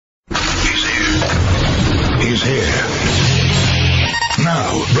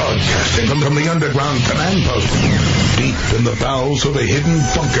Broadcasting from the underground command post, deep in the bowels of a hidden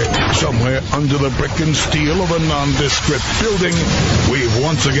bunker, somewhere under the brick and steel of a nondescript building, we've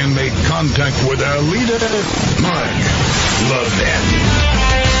once again made contact with our leader, Mark Levin.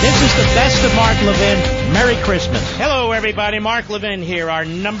 This is the best of Mark Levin. Merry Christmas. Hello, everybody. Mark Levin here. Our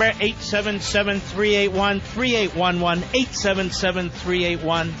number, 877-381-3811,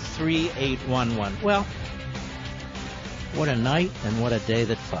 877-381-3811. Well, what a night and what a day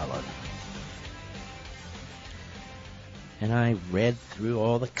that followed. And I read through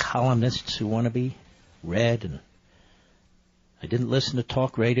all the columnists who want to be read, and I didn't listen to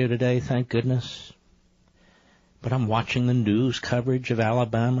talk radio today, thank goodness. But I'm watching the news coverage of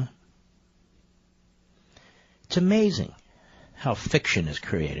Alabama. It's amazing how fiction is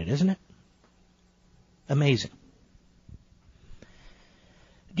created, isn't it? Amazing.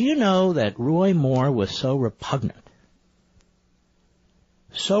 Do you know that Roy Moore was so repugnant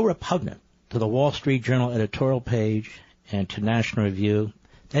to the Wall Street Journal editorial page and to National Review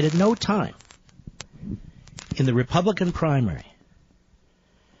that at no time in the Republican primary,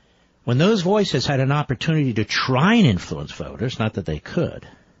 when those voices had an opportunity to try and influence voters, not that they could,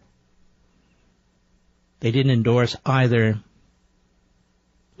 they didn't endorse either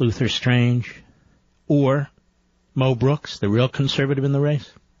Luther Strange or Mo Brooks, the real conservative in the race?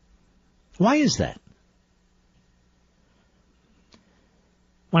 Why is that?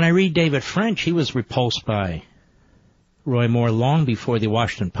 When I read David French, he was repulsed by Roy Moore long before the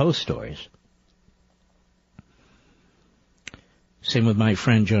Washington Post stories. Same with my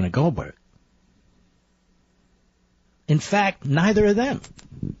friend Jonah Goldberg. In fact, neither of them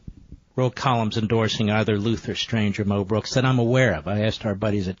wrote columns endorsing either Luther Strange or Mo Brooks that I'm aware of. I asked our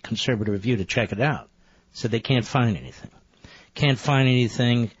buddies at Conservative Review to check it out. Said they can't find anything. Can't find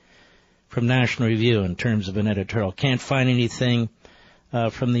anything from National Review in terms of an editorial. Can't find anything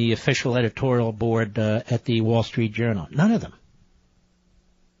from the official editorial board at the Wall Street Journal. None of them.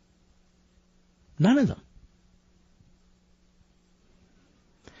 None of them.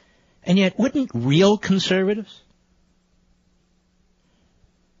 And yet, wouldn't real conservatives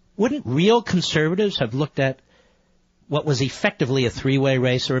have looked at what was effectively a three-way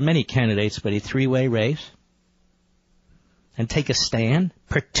race? There were many candidates, but a three-way race, and take a stand,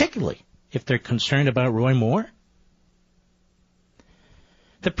 particularly if they're concerned about Roy Moore?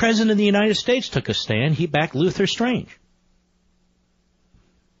 The President of the United States took a stand. He backed Luther Strange.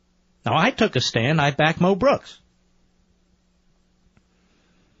 Now, I took a stand. I backed Mo Brooks.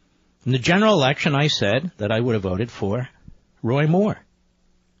 In the general election, I said that I would have voted for Roy Moore.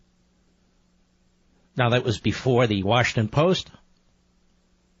 Now, that was before the Washington Post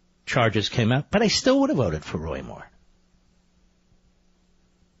charges came out, but I still would have voted for Roy Moore.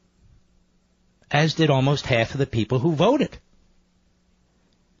 As did almost half of the people who voted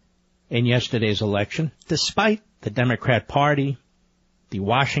in yesterday's election, despite the Democrat Party, the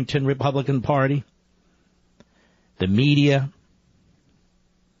Washington Republican Party, the media.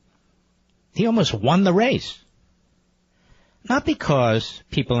 He almost won the race. Not because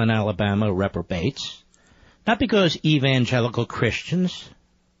people in Alabama are reprobates, not because evangelical Christians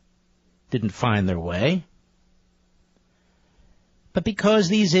didn't find their way, but because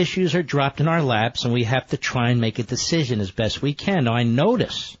these issues are dropped in our laps and we have to try and make a decision as best we can. Now, I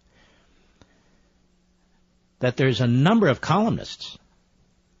notice that there's a number of columnists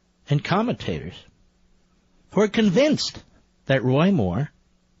and commentators who are convinced that Roy Moore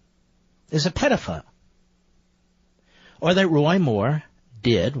is a pedophile, or that Roy Moore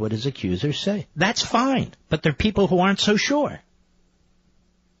did what his accusers say. That's fine, but there are people who aren't so sure.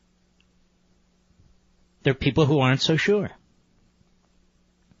 There are people who aren't so sure.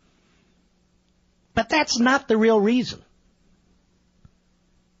 But that's not the real reason.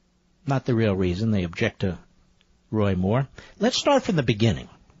 Not the real reason they object to Roy Moore. Let's start from the beginning.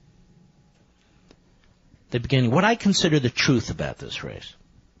 The beginning, what I consider the truth about this race.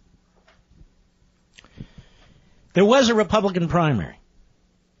 There was a Republican primary,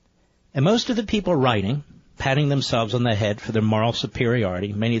 and most of the people writing, patting themselves on the head for their moral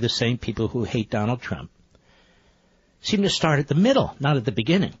superiority, many of the same people who hate Donald Trump, seem to start at the middle, not at the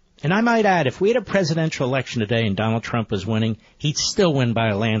beginning. And I might add, if we had a presidential election today and Donald Trump was winning, he'd still win by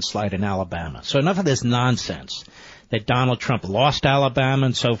a landslide in Alabama. So enough of this nonsense that Donald Trump lost Alabama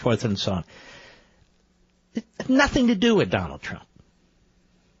and so forth and so on. It had nothing to do with Donald Trump.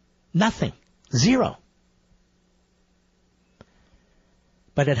 Nothing. Zero.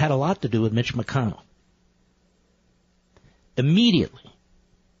 But it had a lot to do with Mitch McConnell. Immediately,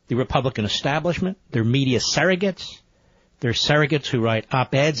 the Republican establishment, their media surrogates, their surrogates who write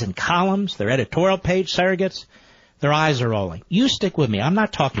op-eds and columns, their editorial page surrogates, their eyes are rolling. You stick with me. I'm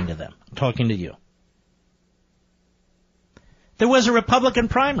not talking to them. talking to you. There was a Republican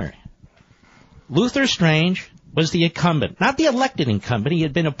primary. Luther Strange was the incumbent, not the elected incumbent. He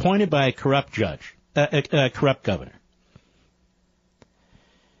had been appointed by a corrupt corrupt governor.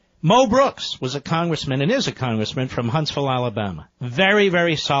 Mo Brooks was a congressman and is a congressman from Huntsville, Alabama. Very,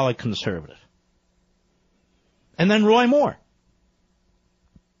 very solid conservative. And then Roy Moore.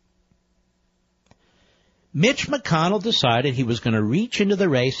 Mitch McConnell decided he was going to reach into the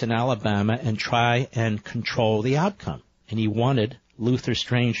race in Alabama and try and control the outcome. And he wanted Luther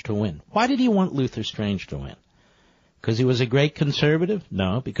Strange to win. Why did he want Luther Strange to win? Because he was a great conservative?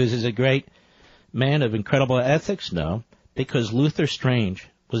 No. Because he's a great man of incredible ethics? No. Because Luther Strange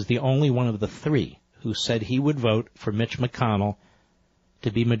was the only one of the three who said he would vote for Mitch McConnell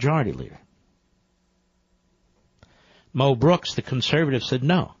to be majority leader. Mo Brooks, the conservative, said,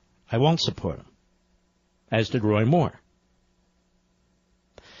 no, I won't support him, as did Roy Moore.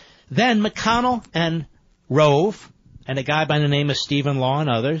 Then McConnell and Rove and a guy by the name of Stephen Law and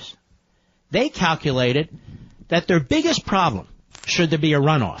others, they calculated that their biggest problem, should there be a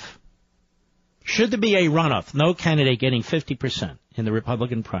runoff, no candidate getting 50% in the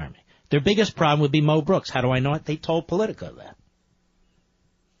Republican primary, their biggest problem would be Mo Brooks. How do I know it? They told Politico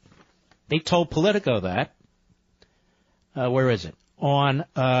that. Where is it? On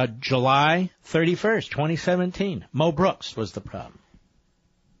July 31st, 2017. Mo Brooks was the problem.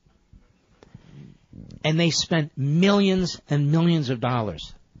 And they spent millions and millions of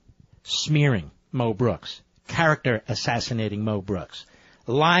dollars smearing Mo Brooks, character assassinating Mo Brooks,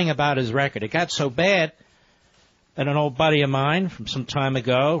 lying about his record. It got so bad that an old buddy of mine from some time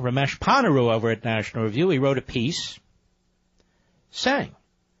ago, Ramesh Ponnuru over at National Review, he wrote a piece saying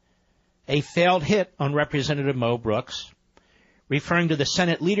a failed hit on Representative Mo Brooks, referring to the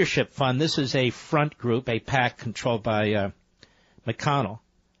Senate Leadership Fund. This is a front group, a PAC controlled by McConnell,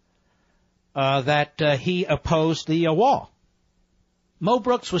 that he opposed the wall. Mo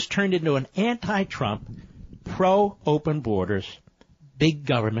Brooks was turned into an anti-Trump, pro-open borders, big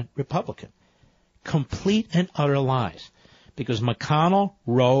government Republican. Complete and utter lies. Because McConnell,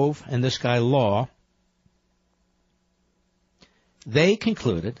 Rove, and this guy Law, they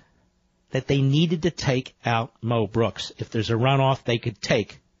concluded that they needed to take out Mo Brooks. If there's a runoff, they could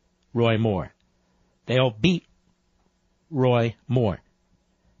take Roy Moore. They'll beat Roy Moore.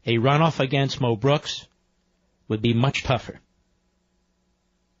 A runoff against Mo Brooks would be much tougher.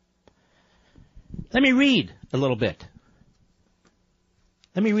 Let me read a little bit.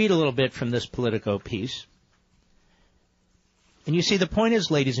 From this Politico piece. And you see, the point is,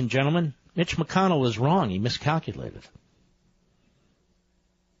 ladies and gentlemen, Mitch McConnell was wrong. He miscalculated.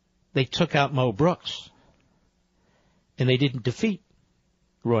 They took out Mo Brooks. And they didn't defeat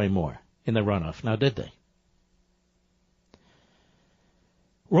Roy Moore in the runoff. Now, did they?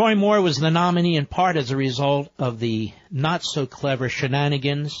 Roy Moore was the nominee in part as a result of the not-so-clever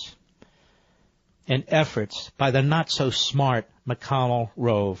shenanigans and efforts by the not-so-smart McConnell,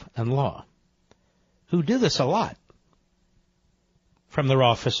 Rove, and Law, who do this a lot from their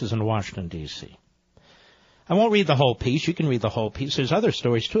offices in Washington, D.C. I won't read the whole piece. You can read the whole piece. There's other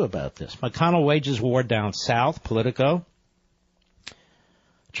stories, too, about this. McConnell wages war down south, Politico,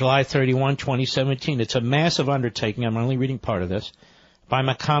 July 31, 2017. It's a massive undertaking. I'm only reading part of this. By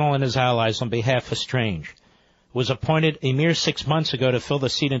McConnell and his allies on behalf of Strange, who was appointed a mere 6 months ago to fill the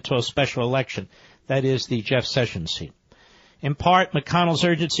seat until a special election. That is the Jeff Sessions seat. In part, McConnell's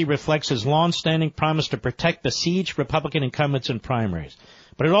urgency reflects his long-standing promise to protect besieged Republican incumbents in primaries.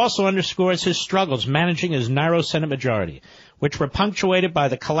 But it also underscores his struggles managing his narrow Senate majority, which were punctuated by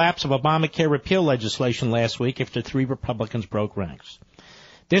the collapse of Obamacare repeal legislation last week after 3 Republicans broke ranks.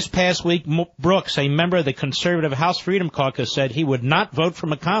 This past week, Brooks, a member of the conservative House Freedom Caucus, said he would not vote for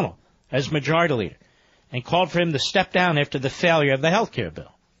McConnell as majority leader and called for him to step down after the failure of the health care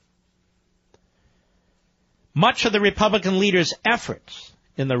bill. Much of the Republican leader's efforts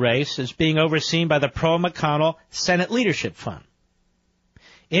in the race is being overseen by the pro-McConnell Senate Leadership Fund.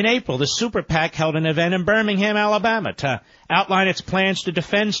 In April, the Super PAC held an event in Birmingham, Alabama, to outline its plans to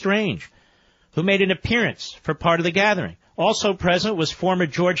defend Strange, who made an appearance for part of the gathering. Also present was former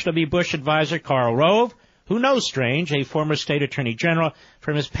George W. Bush advisor Karl Rove, who knows Strange, a former state attorney general,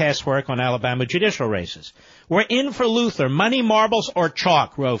 from his past work on Alabama judicial races. We're in for Luther, money, marbles, or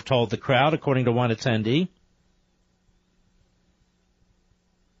chalk, Rove told the crowd, according to one attendee.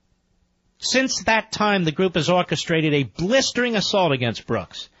 Since that time, the group has orchestrated a blistering assault against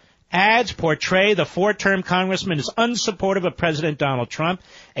Brooks, Ads portray the four-term congressman as unsupportive of President Donald Trump,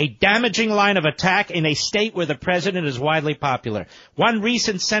 a damaging line of attack in a state where the president is widely popular. One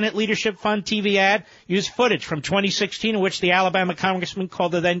recent Senate Leadership Fund TV ad used footage from 2016 in which the Alabama congressman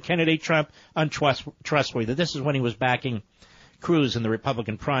called the then-candidate Trump untrustworthy. This is when he was backing Cruz in the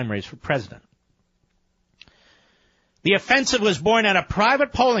Republican primaries for president. The offensive was born out of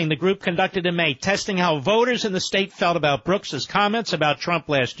private polling the group conducted in May, testing how voters in the state felt about Brooks's comments about Trump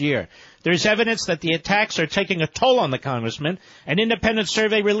last year. There's evidence that the attacks are taking a toll on the congressman. An independent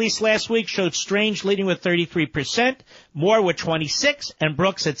survey released last week showed Strange leading with 33%, Moore with 26%, and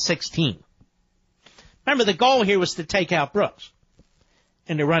Brooks at 16%. Remember, the goal here was to take out Brooks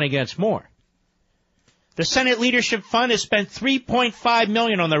and to run against Moore. The Senate Leadership Fund has spent $3.5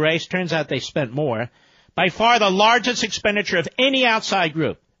 million on the race. Turns out they spent more. By far the largest expenditure of any outside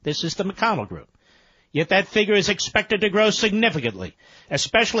group. This is the McConnell group. Yet that figure is expected to grow significantly,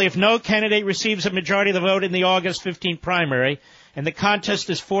 especially if no candidate receives a majority of the vote in the August 15 primary and the contest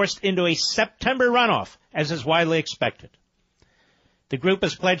is forced into a September runoff, as is widely expected. The group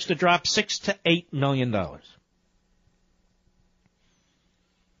has pledged to drop $6 to $8 million. The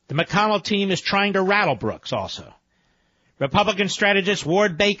McConnell team is trying to rattle Brooks also. Republican strategist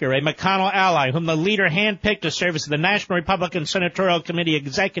Ward Baker, a McConnell ally whom the leader handpicked to serve as the National Republican Senatorial Committee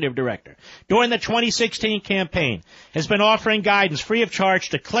executive director during the 2016 campaign, has been offering guidance free of charge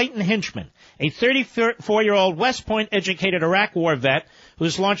to Clayton Hinchman, a 34-year-old West Point-educated Iraq war vet who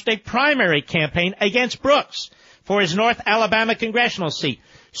has launched a primary campaign against Brooks for his North Alabama congressional seat.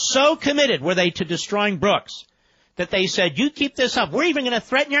 So committed were they to destroying Brooks that they said, you keep this up, we're even going to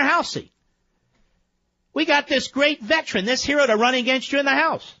threaten your House seat. We got this great veteran, this hero, to run against you in the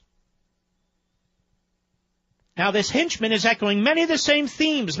House. Now, this Hinchman is echoing many of the same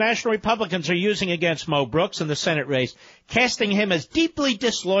themes National Republicans are using against Mo Brooks in the Senate race, casting him as deeply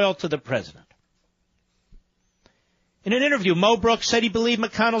disloyal to the president. In an interview, Mo Brooks said he believed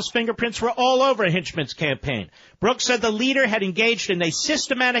McConnell's fingerprints were all over Hinchman's campaign. Brooks said the leader had engaged in a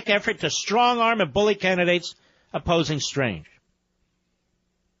systematic effort to strong-arm and bully candidates opposing Strange.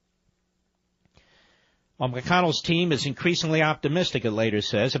 While McConnell's team is increasingly optimistic, it later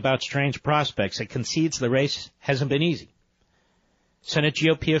says, about Strange prospects, it concedes the race hasn't been easy. Senate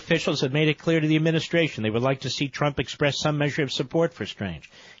GOP officials have made it clear to the administration they would like to see Trump express some measure of support for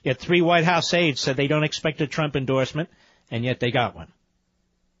Strange. Yet 3 White House aides said they don't expect a Trump endorsement, and yet they got one.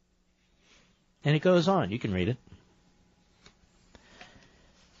 And it goes on. You can read it.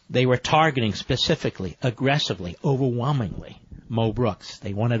 They were targeting specifically, aggressively, overwhelmingly Mo Brooks.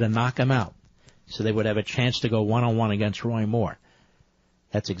 They wanted to knock him out so they would have a chance to go one-on-one against Roy Moore.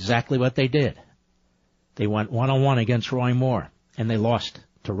 That's exactly what they did. They went one-on-one against Roy Moore, and they lost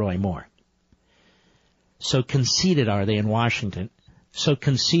to Roy Moore. So conceited are they in Washington. So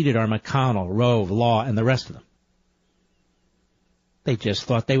conceited are McConnell, Rove, Law, and the rest of them. They just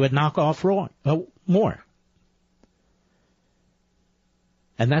thought they would knock off Moore.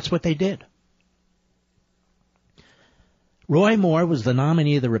 And that's what they did. Roy Moore was the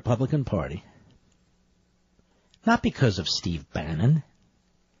nominee of the Republican Party, not because of Steve Bannon,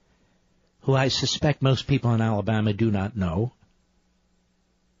 who I suspect most people in Alabama do not know.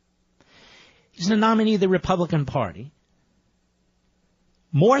 He's the nominee of the Republican Party,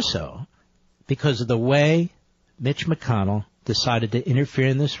 more so because of the way Mitch McConnell decided to interfere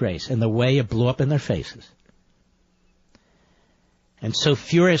in this race and the way it blew up in their faces. And so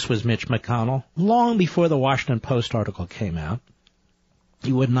furious was Mitch McConnell, long before the Washington Post article came out,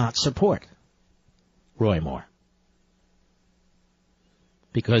 he would not support Roy Moore,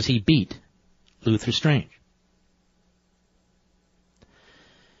 because he beat Luther Strange.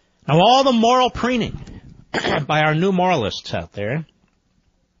 Now, all the moral preening by our new moralists out there,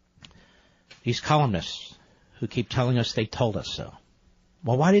 these columnists who keep telling us they told us so.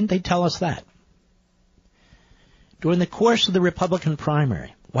 Well, why didn't they tell us that? During the course of the Republican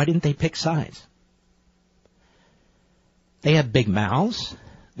primary, why didn't they pick sides? They have big mouths.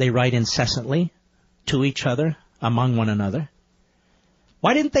 They write incessantly to each other, among one another.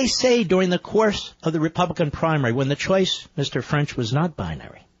 Why didn't they say during the course of the Republican primary, when the choice, Mr. French, was not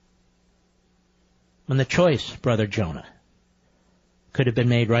binary, when the choice, Brother Jonah, could have been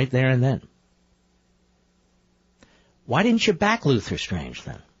made right there and then? Why didn't you back Luther Strange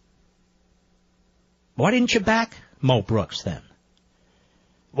then? Why didn't you back Mo Brooks then?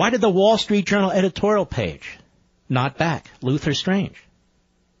 Why did the Wall Street Journal editorial page not back Luther Strange?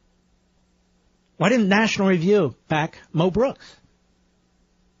 Why didn't National Review back Mo Brooks?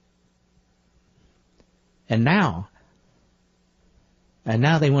 And now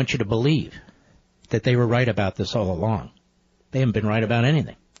they want you to believe that they were right about this all along. They haven't been right about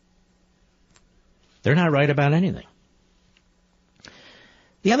anything. They're not right about anything.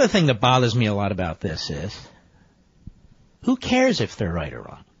 The other thing that bothers me a lot about this is, who cares if they're right or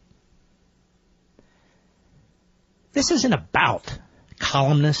wrong? This isn't about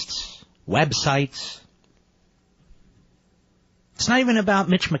columnists, websites. It's not even about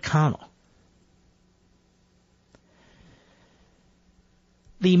Mitch McConnell.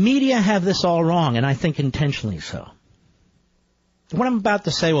 The media have this all wrong, and I think intentionally so. What I'm about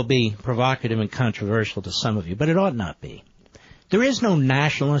to say will be provocative and controversial to some of you, but it ought not be. There is no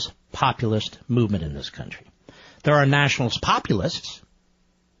nationalist populist movement in this country. There are nationalist populists,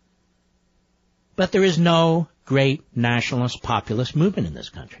 but there is no great nationalist populist movement in this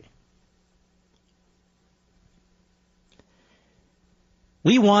country.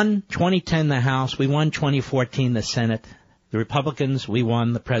 We won 2010 the House. We won 2014 the Senate. The Republicans, we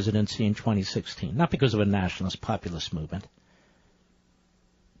won the presidency in 2016. Not because of a nationalist populist movement.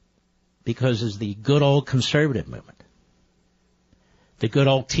 Because it's the good old conservative movement. The good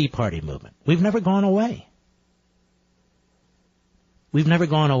old Tea Party movement. We've never gone away. We've never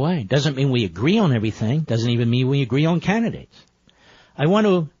gone away. Doesn't mean we agree on everything. Doesn't even mean we agree on candidates. I want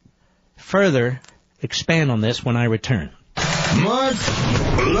to further expand on this when I return. Mark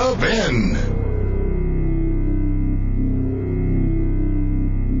Levin.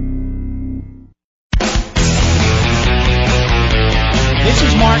 This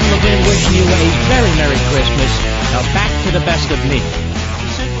is Mark Levin wishing you a very Merry Christmas. Now back to the best of me.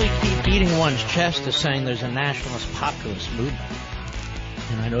 You simply keep beating one's chest to saying there's a nationalist populist movement.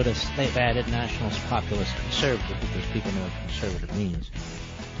 And I notice they've added nationalist populist conservative because people know what conservative means.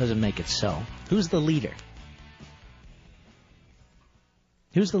 Doesn't make it so. Who's the leader?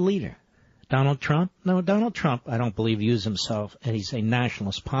 Who's the leader? Donald Trump? No, Donald Trump, I don't believe, views himself as he's a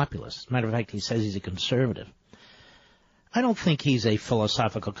nationalist populist. As a matter of fact, he says he's a conservative. I don't think he's a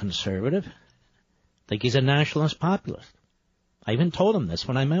philosophical conservative. I think he's a nationalist populist. I even told him this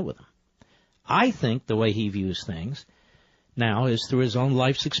when I met with him. I think the way he views things now is through his own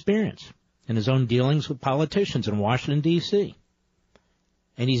life's experience and his own dealings with politicians in Washington, D.C.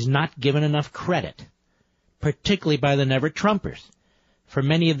 And he's not given enough credit, particularly by the never-Trumpers, for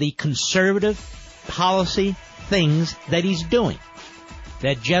many of the conservative policy things that he's doing,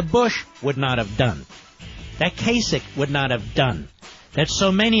 that Jeb Bush would not have done, that Kasich would not have done, that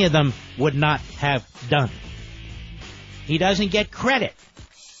so many of them would not have done. He doesn't get credit.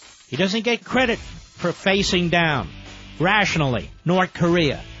 He doesn't get credit for facing down, rationally, North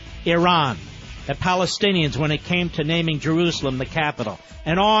Korea, Iran, the Palestinians when it came to naming Jerusalem the capital,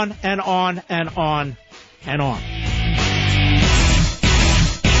 and on and on and on and on.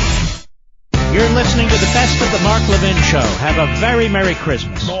 You're listening to the best of the Mark Levin Show. Have a very Merry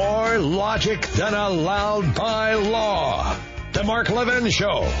Christmas. More logic than allowed by law. The Mark Levin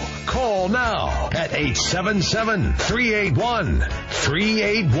Show. Call now at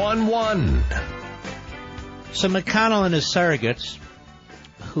 877-381-3811. So McConnell and his surrogates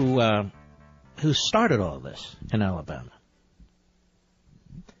who started all this in Alabama,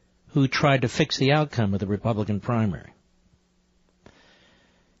 who tried to fix the outcome of the Republican primary.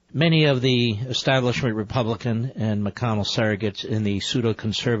 Many of the establishment Republican and McConnell surrogates in the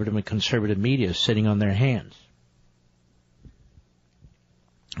pseudo-conservative and conservative media sitting on their hands,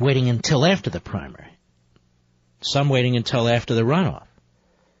 waiting until after the primary, some waiting until after the runoff,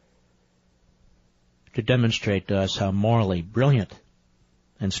 to demonstrate to us how morally brilliant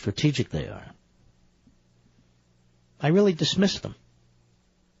and strategic they are. I really dismiss them.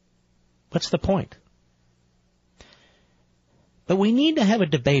 What's the point? But we need to have a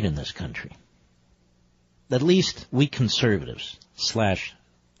debate in this country. At least we conservatives /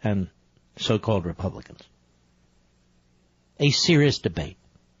 and so-called Republicans. A serious debate.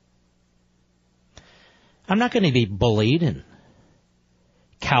 I'm not going to be bullied and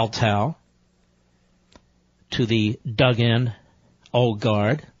kowtow to the dug-in old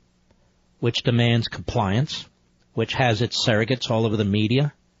guard, which demands compliance, which has its surrogates all over the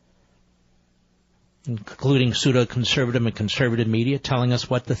media, including pseudo-conservative and conservative media, telling us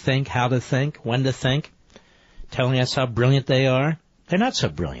what to think, how to think, when to think, telling us how brilliant they are. They're not so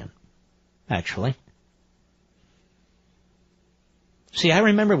brilliant, actually. See, I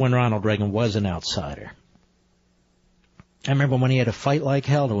remember when Ronald Reagan was an outsider. I remember when he had to fight like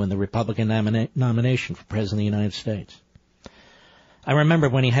hell to win the Republican nomination for President of the United States. I remember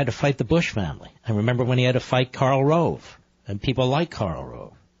when he had to fight the Bush family. I remember when he had to fight Karl Rove and people like Karl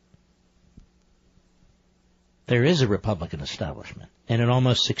Rove. There is a Republican establishment, and it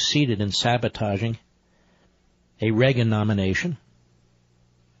almost succeeded in sabotaging a Reagan nomination.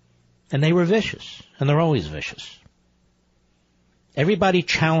 And they were vicious, and they're always vicious. Everybody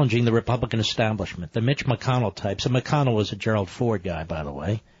challenging the Republican establishment, the Mitch McConnell types, and McConnell was a Gerald Ford guy, by the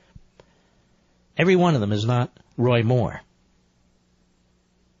way. Every one of them is not Roy Moore.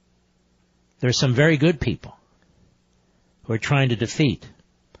 There are some very good people who are trying to defeat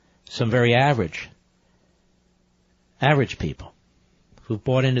some very average people who've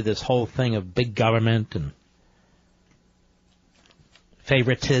bought into this whole thing of big government and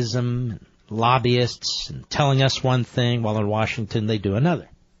favoritism and lobbyists and telling us one thing while in Washington they do another.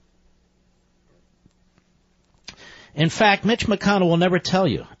 In fact, Mitch McConnell will never tell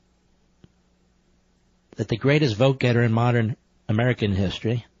you that the greatest vote getter in modern American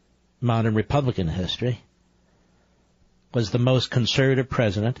history, modern Republican history, was the most conservative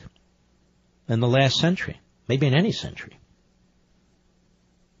president in the last century, maybe in any century.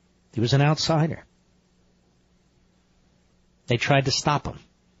 He was an outsider. They tried to stop him.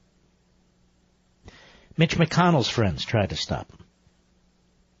 Mitch McConnell's friends tried to stop him.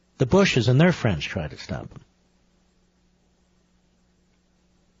 The Bushes and their friends tried to stop him.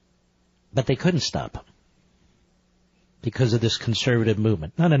 But they couldn't stop him because of this conservative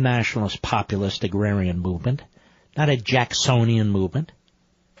movement. Not a nationalist, populist, agrarian movement. Not a Jacksonian movement.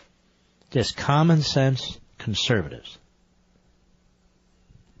 Just common sense conservatives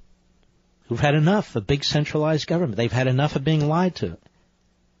who've had enough of big centralized government. They've had enough of being lied to,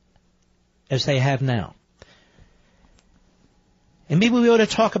 as they have now. And maybe we ought to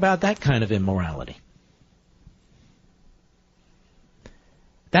talk about that kind of immorality.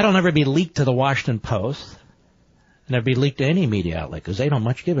 That'll never be leaked to the Washington Post, never be leaked to any media outlet, because they don't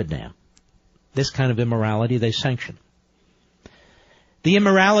much give a damn. This kind of immorality they sanction. The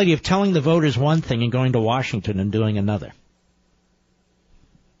immorality of telling the voters one thing and going to Washington and doing another.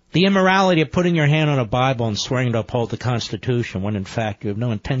 The immorality of putting your hand on a Bible and swearing to uphold the Constitution when in fact you have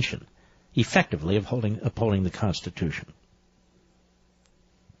no intention, effectively, of upholding the Constitution.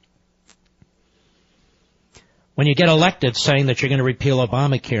 When you get elected saying that you're going to repeal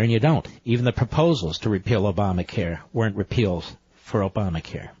Obamacare and you don't. Even the proposals to repeal Obamacare weren't repeals for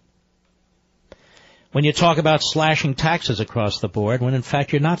Obamacare. When you talk about slashing taxes across the board when in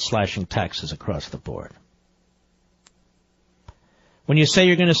fact you're not slashing taxes across the board. When you say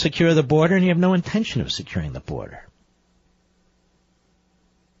you're going to secure the border and you have no intention of securing the border.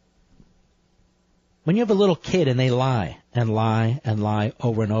 When you have a little kid and they lie and lie and lie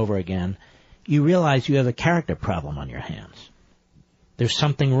over and over again, you realize you have a character problem on your hands. There's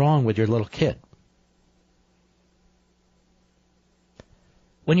something wrong with your little kid.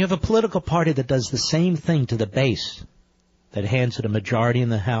 When you have a political party that does the same thing to the base, that hands it a majority in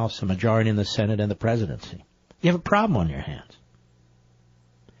the House, a majority in the Senate, and the presidency, you have a problem on your hands.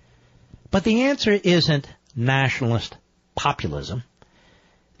 But the answer isn't nationalist populism.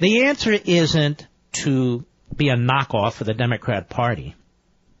 The answer isn't to be a knockoff of the Democrat Party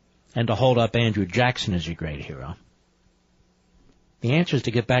and to hold up Andrew Jackson as your great hero. The answer is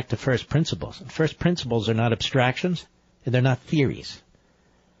to get back to first principles. And first principles are not abstractions, and they're not theories.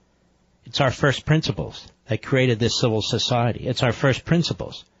 It's our first principles that created this civil society. It's our first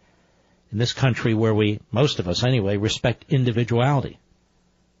principles in this country where we, most of us anyway, respect individuality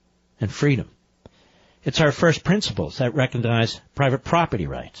and freedom. It's our first principles that recognize private property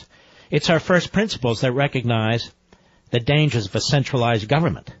rights. It's our first principles that recognize the dangers of a centralized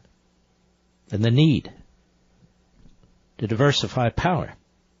government and the need to diversify power.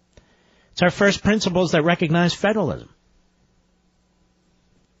 It's our first principles that recognize federalism.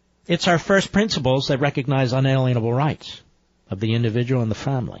 It's our first principles that recognize unalienable rights of the individual and the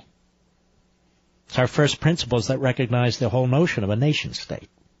family. It's our first principles that recognize the whole notion of a nation state.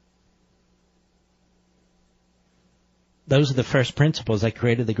 Those are the first principles that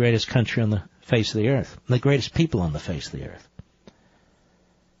created the greatest country on the face of the earth, the greatest people on the face of the earth.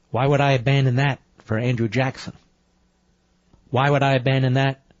 Why would I abandon that for Andrew Jackson? Why would I abandon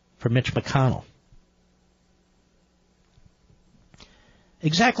that for Mitch McConnell?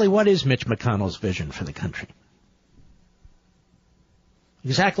 Exactly what is Mitch McConnell's vision for the country?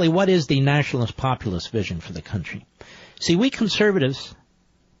 Exactly what is the nationalist populist vision for the country? See, we conservatives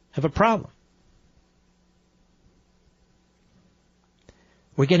have a problem.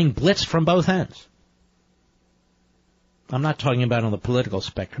 We're getting blitzed from both ends. I'm not talking about on the political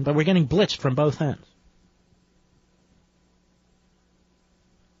spectrum, but we're getting blitzed from both ends.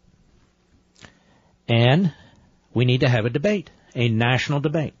 And we need to have a debate, a national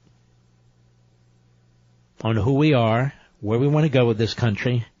debate, on who we are, where we want to go with this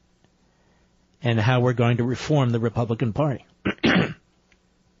country, and how we're going to reform the Republican Party.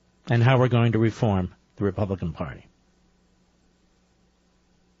 And how we're going to reform the Republican Party.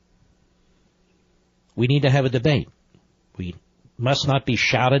 We need to have a debate. We must not be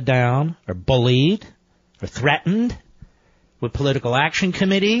shouted down or bullied or threatened with political action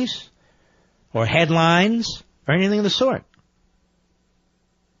committees or headlines or anything of the sort.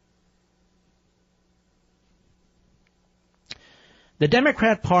 The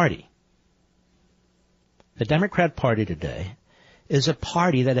Democrat Party today is a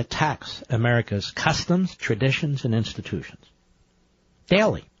party that attacks America's customs, traditions, and institutions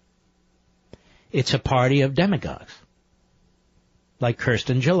daily. It's a party of demagogues, like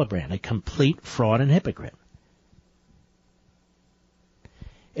Kirsten Gillibrand, a complete fraud and hypocrite.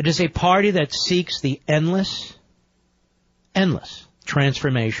 It is a party that seeks the endless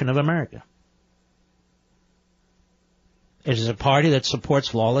transformation of America. It is a party that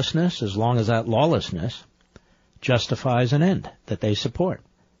supports lawlessness as long as that lawlessness justifies an end that they support,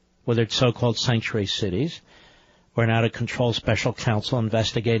 whether it's so-called sanctuary cities or an out-of-control special counsel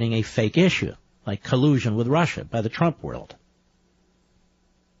investigating a fake issue, like collusion with Russia by the Trump world.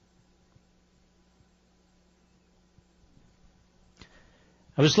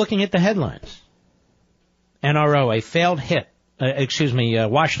 I was looking at the headlines. NRO, a failed hit.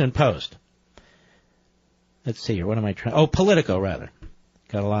 Washington Post. Let's see here. What am I trying? Oh, Politico, rather.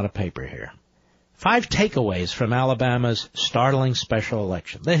 Got a lot of paper here. 5 takeaways from Alabama's startling special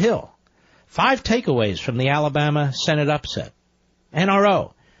election. The Hill. 5 takeaways from the Alabama Senate upset.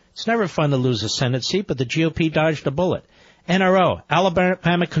 NRO. It's never fun to lose a Senate seat, but the GOP dodged a bullet. NRO.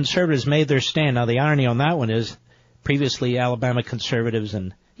 Alabama conservatives made their stand. Now, the irony on that one is previously Alabama conservatives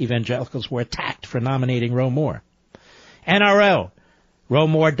and evangelicals were attacked for nominating Roy Moore. NRO. Roy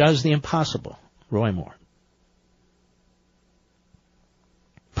Moore does the impossible. Roy Moore.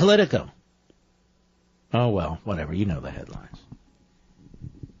 Politico. Oh, well, whatever. You know the headlines.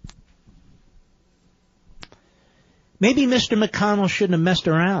 Maybe Mr. McConnell shouldn't have messed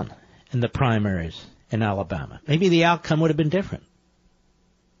around in the primaries in Alabama. Maybe the outcome would have been different.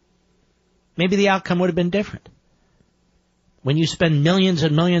 When you spend millions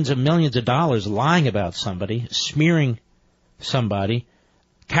and millions and millions of dollars lying about somebody, smearing somebody,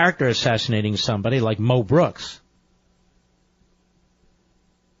 character assassinating somebody like Mo Brooks,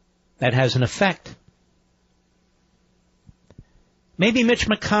 that has an effect. Maybe Mitch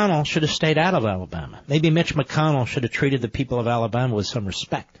McConnell should have stayed out of Alabama. Maybe Mitch McConnell should have treated the people of Alabama with some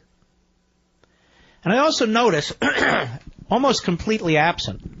respect. And I also notice, almost completely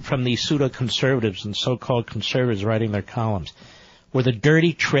absent from these pseudo-conservatives and so-called conservatives writing their columns, were the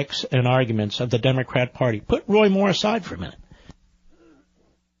dirty tricks and arguments of the Democrat Party. Put Roy Moore aside for a minute.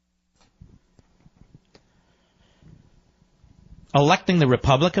 Electing the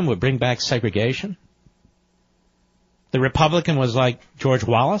Republican would bring back segregation. The Republican was like George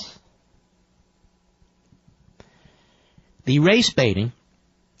Wallace. The race baiting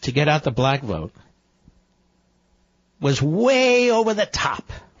to get out the black vote was way over the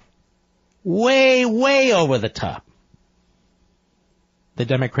top. Way, way over the top. The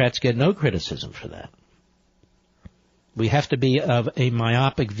Democrats get no criticism for that. We have to be of a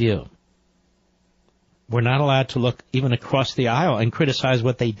myopic view. We're not allowed to look even across the aisle and criticize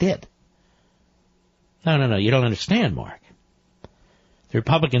what they did. No, you don't understand, Mark. The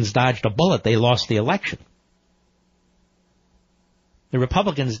Republicans dodged a bullet. They lost the election. The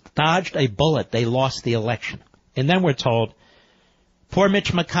Republicans dodged a bullet. They lost the election. And then we're told, poor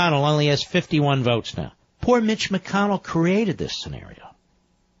Mitch McConnell only has 51 votes now. Poor Mitch McConnell created this scenario.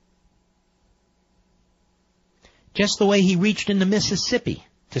 Just the way he reached into Mississippi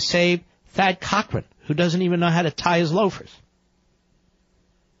to save Thad Cochran, who doesn't even know how to tie his loafers.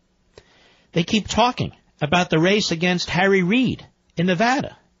 They keep talking about the race against Harry Reid in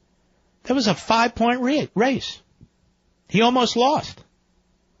Nevada. That was a 5-point race. He almost lost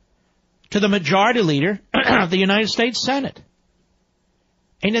to the majority leader of the United States Senate.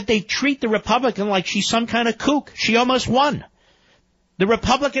 And that they treat the Republican like she's some kind of kook. She almost won. The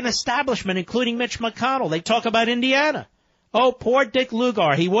Republican establishment, including Mitch McConnell, they talk about Indiana. Oh, poor Dick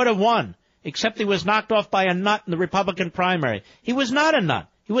Lugar, he would have won, except he was knocked off by a nut in the Republican primary. He was not a nut.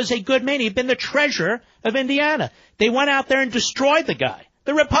 He was a good man. He'd been the treasurer of Indiana. They went out there and destroyed the guy,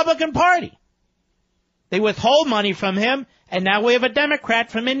 the Republican Party. They withhold money from him, and now we have a Democrat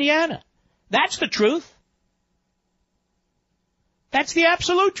from Indiana. That's the truth. That's the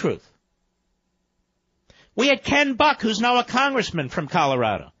absolute truth. We had Ken Buck, who's now a congressman from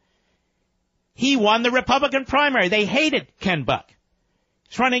Colorado. He won the Republican primary. They hated Ken Buck.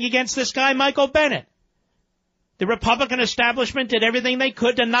 He's running against this guy, Michael Bennet. The Republican establishment did everything they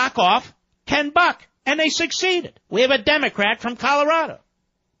could to knock off Ken Buck, and they succeeded. We have a Democrat from Colorado.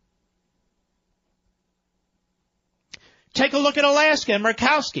 Take a look at Alaska and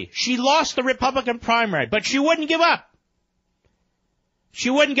Murkowski. She lost the Republican primary, but she wouldn't give up. She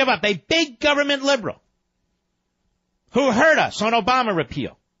wouldn't give up. A big government liberal who hurt us on Obama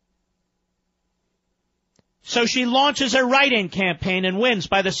repeal. So she launches a write-in campaign and wins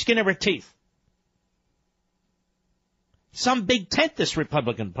by the skin of her teeth. Some big tent, this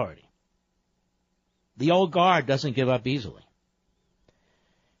Republican Party. The old guard doesn't give up easily.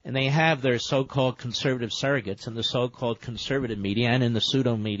 And they have their so-called conservative surrogates in the so-called conservative media and in the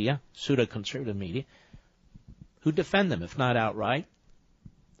pseudo-conservative media, who defend them, if not outright,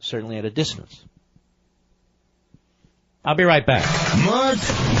 certainly at a distance. I'll be right back. Mark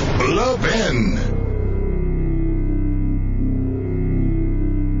Levin.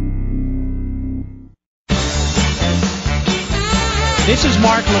 This is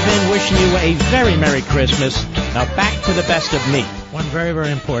Mark Levin wishing you a very Merry Christmas. Now back to the best of me. One very,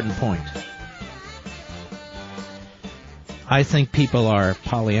 very important point. I think people are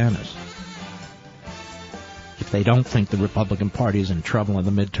Pollyannas if they don't think the Republican Party is in trouble in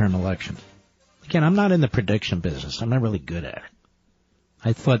the midterm elections. Again, I'm not in the prediction business. I'm not really good at it.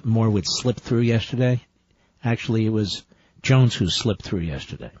 I thought more would slip through yesterday. Actually, it was Jones who slipped through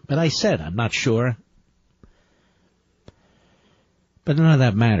yesterday. But I said I'm not sure. But none of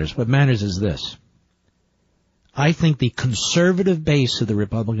that matters. What matters is this. I think the conservative base of the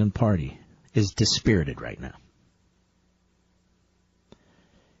Republican Party is dispirited right now.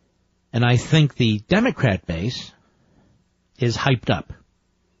 And I think the Democrat base is hyped up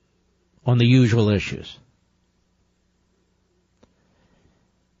on the usual issues.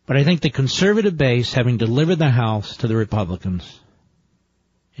 But I think the conservative base, having delivered the House to the Republicans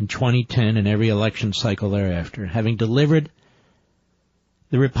in 2010 and every election cycle thereafter, having delivered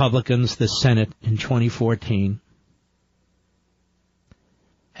the Republicans the Senate in 2014,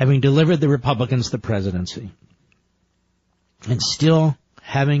 having delivered the Republicans the presidency, and still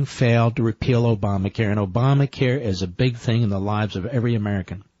having failed to repeal Obamacare, and Obamacare is a big thing in the lives of every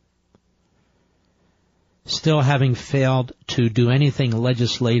American, still having failed to do anything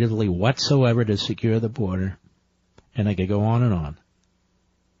legislatively whatsoever to secure the border, and I could go on and on.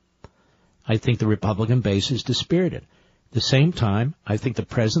 I think the Republican base is dispirited. At the same time, I think the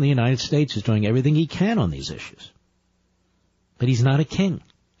President of the United States is doing everything he can on these issues. But he's not a king.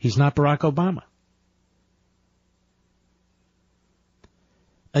 He's not Barack Obama.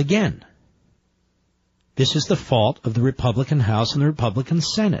 Again, this is the fault of the Republican House and the Republican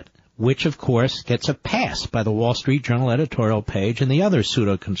Senate, which, of course, gets a pass by the Wall Street Journal editorial page and the other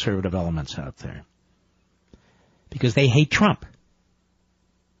pseudo-conservative elements out there. Because they hate Trump.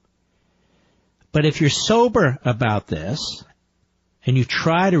 But if you're sober about this, and you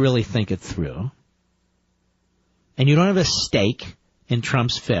try to really think it through, and you don't have a stake in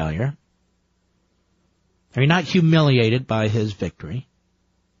Trump's failure, or you're not humiliated by his victory,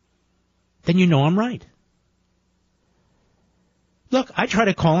 then you know I'm right. Look, I try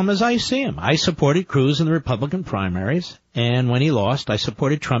to call him as I see him. I supported Cruz in the Republican primaries, and when he lost, I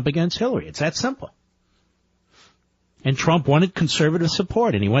supported Trump against Hillary. It's that simple. And Trump wanted conservative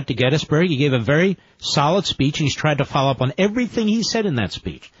support, and he went to Gettysburg. He gave a very solid speech, and he's tried to follow up on everything he said in that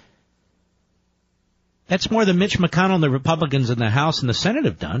speech. That's more than Mitch McConnell and the Republicans in the House and the Senate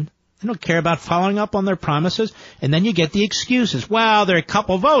have done. They don't care about following up on their promises, and then you get the excuses. Well, they're a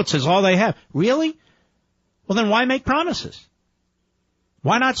couple votes is all they have. Really? Well, then why make promises?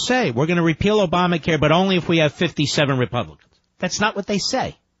 Why not say, we're going to repeal Obamacare, but only if we have 57 Republicans? That's not what they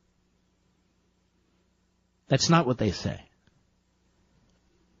say. That's not what they say.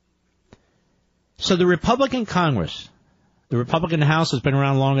 So the Republican Congress, the Republican House has been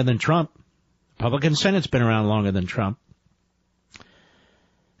around longer than Trump. The Republican Senate's been around longer than Trump.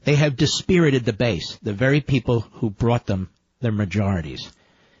 They have dispirited the base, the very people who brought them their majorities.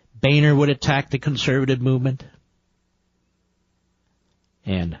 Boehner would attack the conservative movement.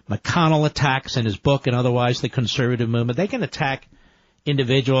 And McConnell attacks in his book and otherwise the conservative movement. They can attack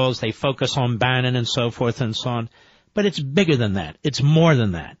individuals. They focus on Bannon and so forth and so on. But it's bigger than that. It's more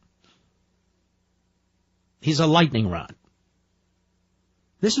than that. He's a lightning rod.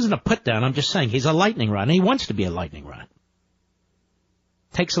 This isn't a put down. I'm just saying he's a lightning rod, and he wants to be a lightning rod.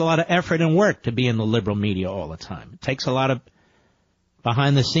 Takes a lot of effort and work to be in the liberal media all the time. It takes a lot of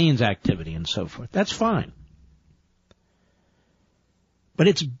behind-the-scenes activity and so forth. That's fine. But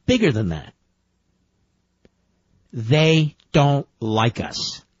it's bigger than that. They don't like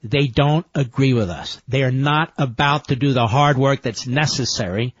us. They don't agree with us. They are not about to do the hard work that's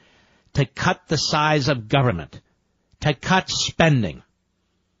necessary to cut the size of government, to cut spending,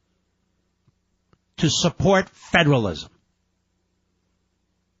 to support federalism.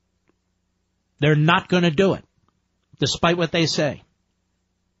 They're not going to do it, despite what they say.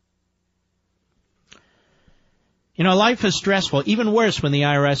 You know, life is stressful, even worse when the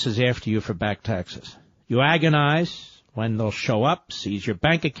IRS is after you for back taxes. You agonize when they'll show up, seize your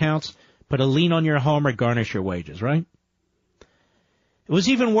bank accounts, put a lien on your home, or garnish your wages, right? It was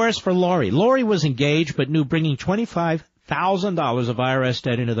even worse for Lori. Lori was engaged but knew bringing $25,000 of IRS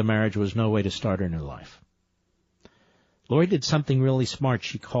debt into the marriage was no way to start her new life. Lori did something really smart.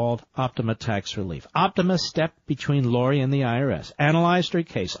 She called Optima Tax Relief. Optima stepped between Lori and the IRS, analyzed her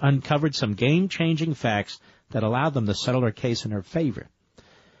case, uncovered some game-changing facts that allowed them to settle her case in her favor.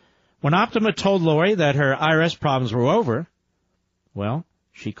 When Optima told Lori that her IRS problems were over, well,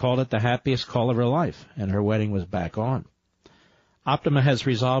 she called it the happiest call of her life, and her wedding was back on. Optima has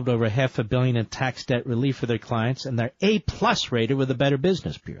resolved over $500 million in tax debt relief for their clients, and they're A-plus rated with the Better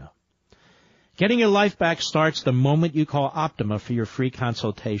Business Bureau. Getting your life back starts the moment you call Optima for your free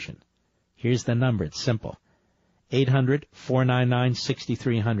consultation. Here's the number. It's simple.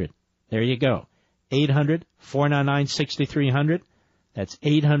 800-499-6300. There you go. 800-499-6300. That's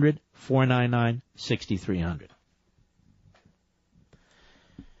 800-499-6300.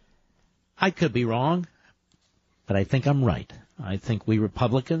 I could be wrong, but I think I'm right. I think we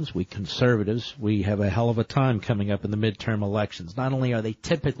Republicans, we conservatives, we have a hell of a time coming up in the midterm elections. Not only are they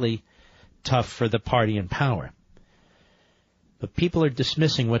typically tough for the party in power, but people are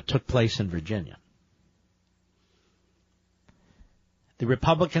dismissing what took place in Virginia. The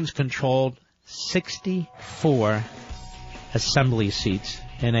Republicans controlled 64 assembly seats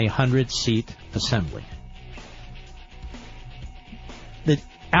in a 100-seat assembly. The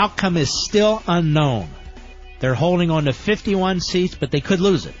outcome is still unknown. They're holding on to 51 seats, but they could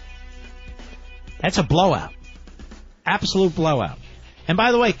lose it. That's a blowout. Absolute blowout. And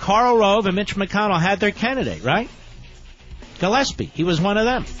by the way, Karl Rove and Mitch McConnell had their candidate, right? Gillespie. He was one of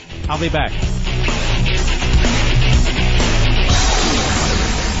them. I'll be back.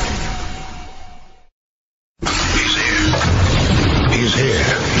 He's here.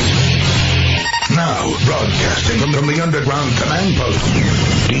 Now, broadcasting from the underground command post,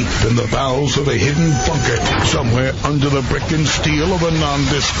 deep in the bowels of a hidden bunker, somewhere under the brick and steel of a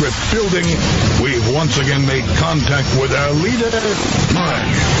nondescript building, we've once again made contact with our leader, Mark.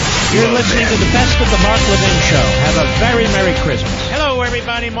 You're listening to the best of the Mark Levin Show. Have a very Merry Christmas. Hello,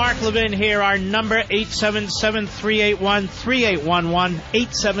 everybody. Mark Levin here. Our number, 877-381-3811,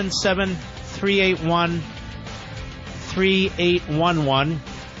 877-381-3811.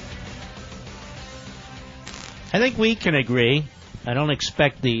 I think we can agree, I don't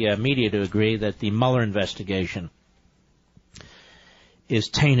expect the media to agree, that the Mueller investigation is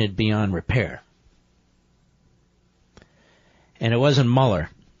tainted beyond repair. And it wasn't Mueller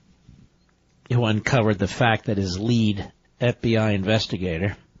who uncovered the fact that his lead FBI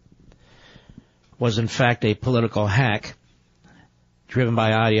investigator was in fact a political hack driven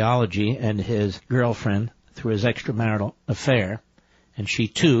by ideology and his girlfriend through his extramarital affair, and she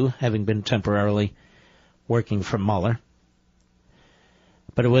too having been temporarily working for Mueller.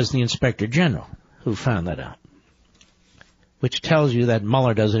 But it was the Inspector General who found that out, which tells you that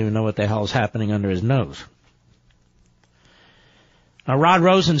Mueller doesn't even know what the hell is happening under his nose. Now, Rod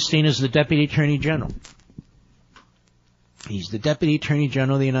Rosenstein is the Deputy Attorney General. He's the Deputy Attorney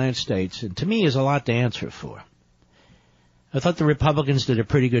General of the United States, and to me is a lot to answer for. I thought the Republicans did a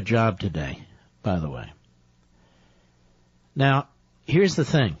pretty good job today, by the way. Now, here's the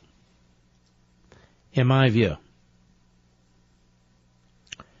thing. In my view,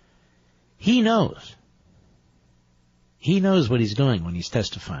 he knows what he's doing when he's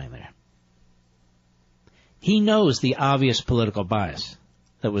testifying there. He knows the obvious political bias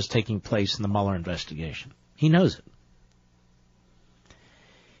that was taking place in the Mueller investigation. He knows it.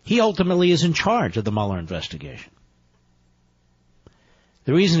 He ultimately is in charge of the Mueller investigation.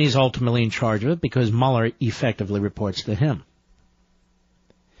 The reason he's ultimately in charge of it, because Mueller effectively reports to him.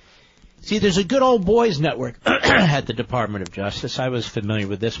 See, there's a good old boys network at the Department of Justice. I was familiar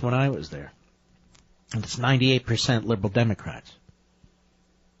with this when I was there. And it's 98% liberal Democrats.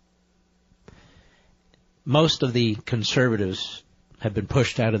 Most of the conservatives have been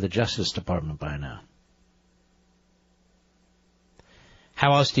pushed out of the Justice Department by now.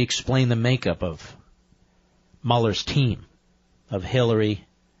 How else do you explain the makeup of Mueller's team of Hillary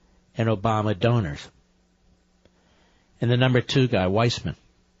and Obama donors? And the number 2 guy, Weissman,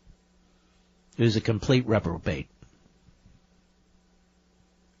 who's a complete reprobate.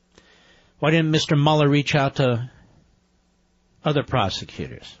 Why didn't Mr. Mueller reach out to other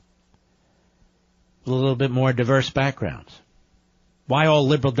prosecutors with a little bit more diverse backgrounds? Why all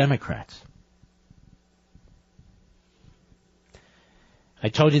liberal Democrats? I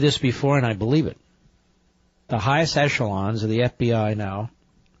told you this before, and I believe it. The highest echelons of the FBI now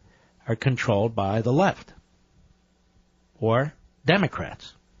are controlled by the left. or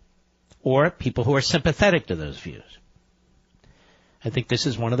Democrats or people who are sympathetic to those views. I think this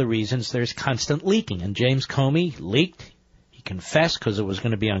is one of the reasons there's constant leaking. And James Comey leaked. He confessed because it was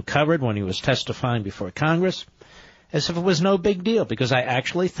going to be uncovered when he was testifying before Congress, as if it was no big deal, because I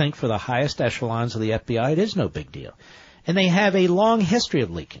actually think for the highest echelons of the FBI it is no big deal. And they have a long history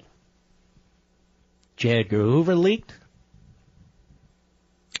of leaking. J. Edgar Hoover leaked.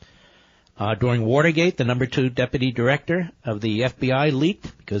 During Watergate, the number 2 deputy director of the FBI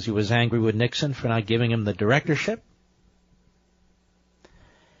leaked because he was angry with Nixon for not giving him the directorship.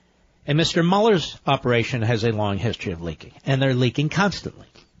 And Mr. Mueller's operation has a long history of leaking, and they're leaking constantly.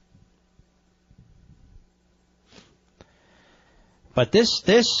 But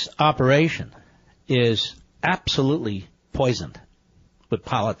this operation is absolutely poisoned with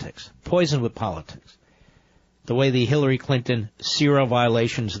politics. Poisoned with politics. The way the Hillary Clinton zero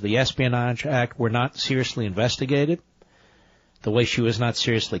violations of the Espionage Act were not seriously investigated, the way she was not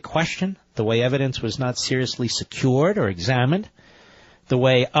seriously questioned, the way evidence was not seriously secured or examined, the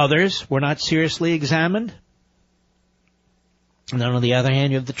way others were not seriously examined. And then on the other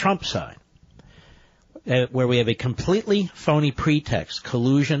hand, you have the Trump side, where we have a completely phony pretext,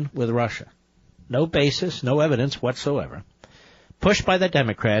 collusion with Russia. No basis, no evidence whatsoever. Pushed by the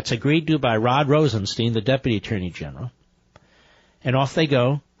Democrats, agreed to by Rod Rosenstein, the Deputy Attorney General, and off they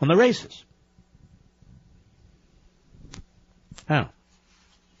go on the races. Now,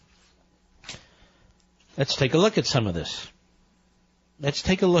 let's take a look at some of this. Let's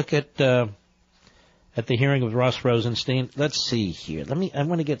take a look at the hearing of Ross Rosenstein. Let's see here. I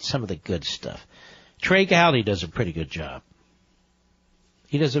want to get some of the good stuff. Trey Gowdy does a pretty good job.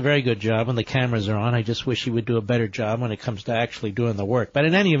 He does a very good job when the cameras are on. I just wish he would do a better job when it comes to actually doing the work. But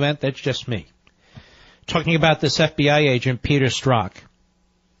in any event, that's just me. Talking about this FBI agent, Peter Strzok,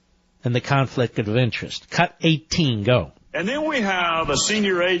 and the conflict of interest. Cut 18, go. And then we have a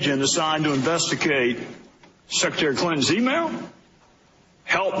senior agent assigned to investigate Secretary Clinton's email,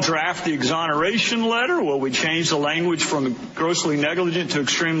 help draft the exoneration letter. Well, we changed the language from grossly negligent to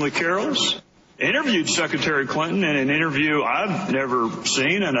extremely careless. Interviewed Secretary Clinton in an interview I've never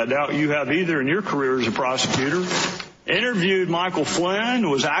seen, and I doubt you have either in your career as a prosecutor. Interviewed Michael Flynn,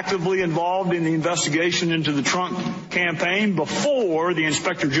 was actively involved in the investigation into the Trump campaign before the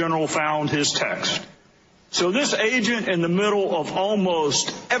Inspector General found his text. So this agent, in the middle of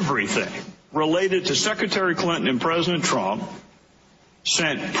almost everything related to Secretary Clinton and President Trump,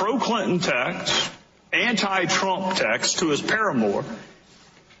 sent pro-Clinton texts, anti-Trump texts to his paramour,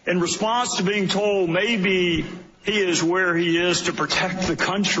 in response to being told maybe he is where he is to protect the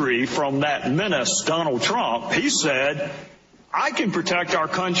country from that menace, Donald Trump. He said, I can protect our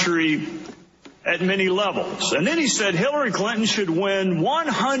country at many levels. And then he said Hillary Clinton should win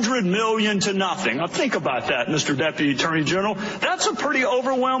 100 million to nothing. Now think about that, Mr. Deputy Attorney General. That's a pretty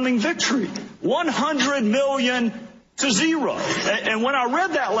overwhelming victory. 100 million to zero. And when I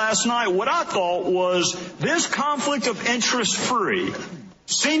read that last night, what I thought was this conflict of interest free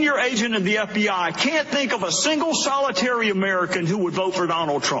senior agent of the FBI can't think of a single solitary American who would vote for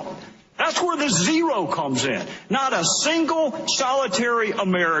Donald Trump. That's where the zero comes in. Not a single solitary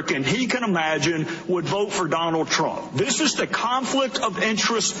American he can imagine would vote for Donald Trump. This is the conflict of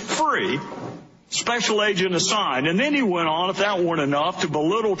interest free special agent assigned. And then he went on, if that weren't enough, to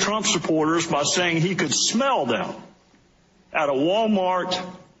belittle Trump supporters by saying he could smell them at a Walmart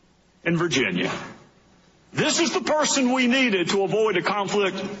in Virginia. This is the person we needed to avoid a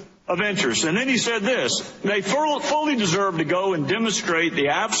conflict of interest. And then he said this, they fully deserve to go and demonstrate the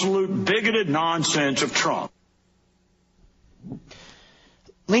absolute bigoted nonsense of Trump.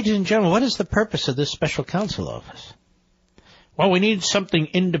 Ladies and gentlemen, what is the purpose of this special counsel office? Well, we need something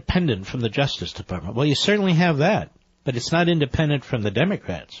independent from the Justice Department. Well, you certainly have that, but it's not independent from the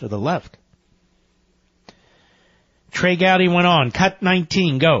Democrats or the left. Trey Gowdy went on, cut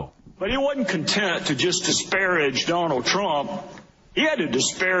 19, go. But he wasn't content to just disparage Donald Trump. He had to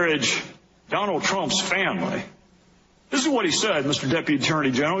disparage Donald Trump's family. This is what he said, Mr. Deputy Attorney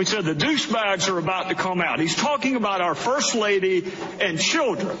General. He said the douchebags are about to come out. He's talking about our First Lady and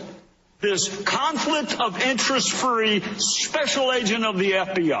children. This conflict of interest-free special agent of the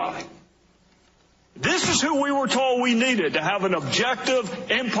FBI. This is who we were told we needed to have an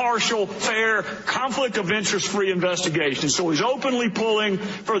objective, impartial, fair, conflict of interest-free investigation. So he's openly pulling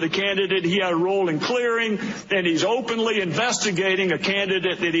for the candidate he had a role in clearing, and he's openly investigating a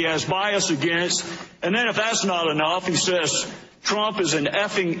candidate that he has bias against. And then if that's not enough, he says Trump is an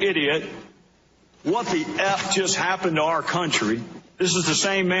effing idiot. What the F just happened to our country? This is the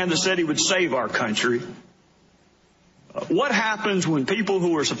same man that said he would save our country. What happens when people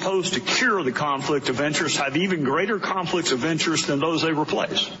who are supposed to cure the conflict of interest have even greater conflicts of interest than those they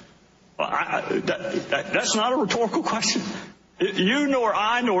replace? That's not a rhetorical question. You nor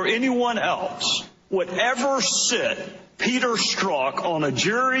I nor anyone else would ever sit Peter Strzok on a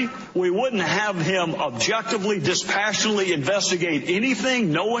jury. We wouldn't have him objectively, dispassionately investigate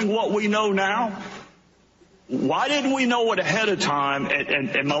anything, knowing what we know now. Why didn't we know it ahead of time?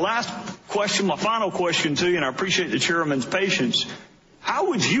 And my last question, my final question to you, and I appreciate the chairman's patience, how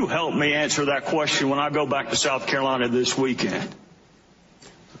would you help me answer that question when I go back to South Carolina this weekend?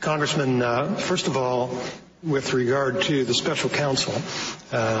 Congressman, first of all, with regard to the special counsel,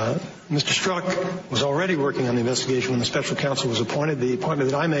 Mr. Strzok was already working on the investigation when the special counsel was appointed. The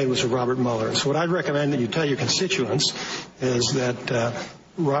appointment that I made was of Robert Mueller. So what I'd recommend that you tell your constituents is that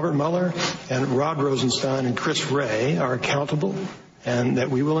Robert Mueller and Rod Rosenstein and Chris Wray are accountable, and that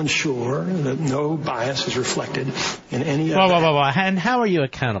we will ensure that no bias is reflected in any of that. And how are you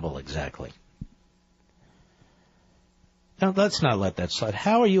accountable exactly? Now, let's not let that slide.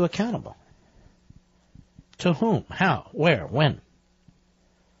 How are you accountable? To whom? How? Where? When?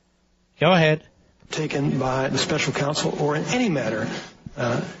 Go ahead. Taken by the special counsel or in any matter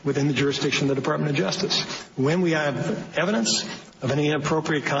within the jurisdiction of the Department of Justice. When we have evidence of any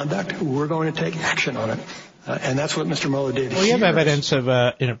inappropriate conduct, we're going to take action on it. And that's what Mr. Mueller did. Well, you have evidence of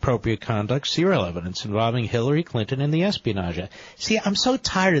inappropriate conduct, serial evidence involving Hillary Clinton and the espionage. See, I'm so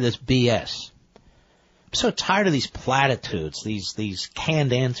tired of this BS. I'm so tired of these platitudes, these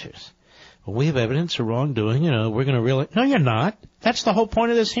canned answers. Well, we have evidence of wrongdoing, we're going to really... No, you're not. That's the whole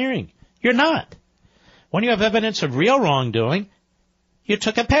point of this hearing. You're not. When you have evidence of real wrongdoing, you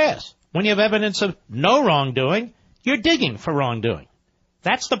took a pass. When you have evidence of no wrongdoing, you're digging for wrongdoing.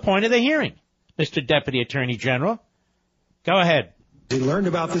 That's the point of the hearing, Mr. Deputy Attorney General. Go ahead. He learned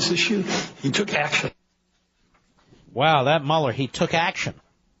about this issue. He took action. Wow, that Mueller, he took action.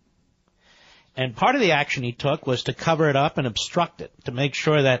 And part of the action he took was to cover it up and obstruct it, to make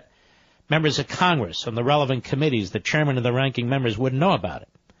sure that members of Congress and the relevant committees, the chairman and the ranking members, wouldn't know about it.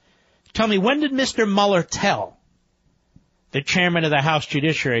 Tell me, when did Mr. Mueller tell the chairman of the House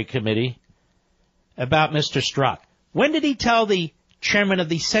Judiciary Committee about Mr. Strzok? When did he tell the chairman of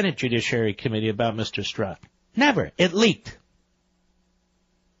the Senate Judiciary Committee about Mr. Strzok? Never. It leaked.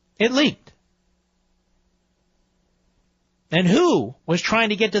 It leaked. And who was trying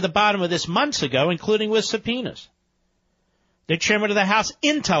to get to the bottom of this months ago, including with subpoenas? The chairman of the House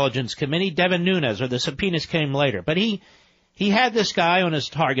Intelligence Committee, Devin Nunes, or the subpoenas came later. But he had this guy on his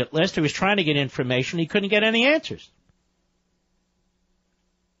target list who was trying to get information. He couldn't get any answers.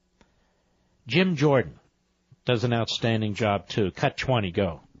 Jim Jordan does an outstanding job, too. Cut 20,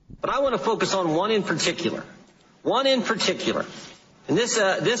 go. But I want to focus on one in particular. One in particular. And this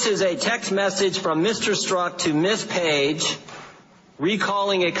is a text message from Mr. Strzok to Ms. Page,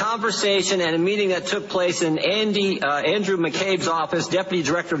 recalling a conversation and a meeting that took place in Andrew McCabe's office, Deputy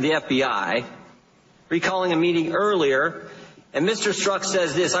Director of the FBI, recalling a meeting earlier. And Mr. Strzok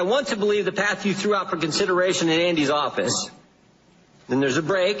says this: I want to believe the path you threw out for consideration in Andy's office. Then there's a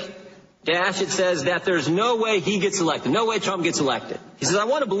break. Dash, it says that there's no way he gets elected. No way Trump gets elected. He says, I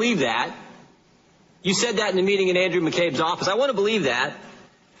want to believe that. You said that in the meeting in Andrew McCabe's office. I want to believe that.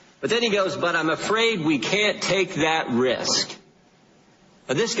 But then he goes, but I'm afraid we can't take that risk.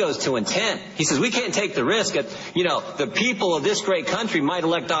 Now, this goes to intent. He says, we can't take the risk that, the people of this great country might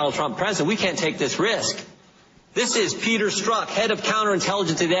elect Donald Trump president. We can't take this risk. This is Peter Strzok, head of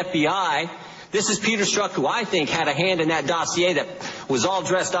counterintelligence at the FBI. This is Peter Strzok, who I think had a hand in that dossier that was all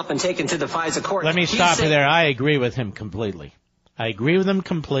dressed up and taken to the FISA court. Let me stop you there. I agree with him completely. I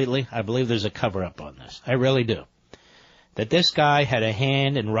believe there's a cover-up on this. I really do. That this guy had a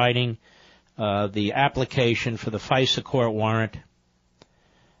hand in writing the application for the FISA court warrant.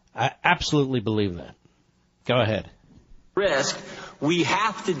 I absolutely believe that. Go ahead. Risk. We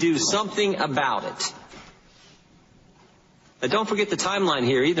have to do something about it. Now, don't forget the timeline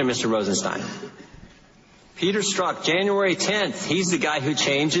here either, Mr. Rosenstein. Peter Strzok, January 10th, he's the guy who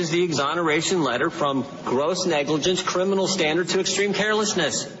changes the exoneration letter from gross negligence, criminal standard, to extreme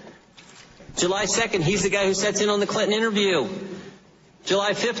carelessness. July 2nd, he's the guy who sets in on the Clinton interview.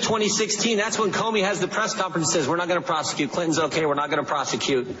 July 5th, 2016, that's when Comey has the press conference and says, we're not going to prosecute. Clinton's okay, we're not going to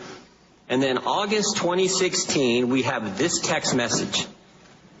prosecute. And then August 2016, we have this text message.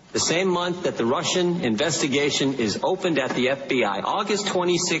 The same month that the Russian investigation is opened at the FBI, August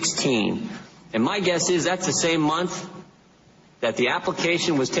 2016. And my guess is that's the same month that the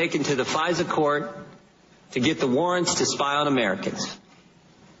application was taken to the FISA court to get the warrants to spy on Americans.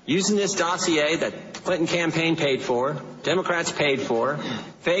 Using this dossier that the Clinton campaign paid for, Democrats paid for,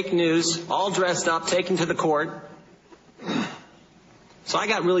 fake news, all dressed up, taken to the court. So I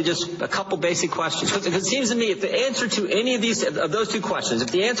got really just a couple basic questions. Because it seems to me if the answer to any of those two questions,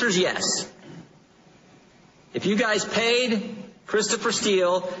 if the answer is yes, if you guys paid Christopher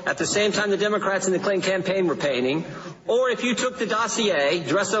Steele at the same time the Democrats in the Clinton campaign were paying, or if you took the dossier,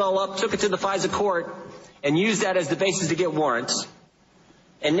 dressed it all up, took it to the FISA court, and used that as the basis to get warrants,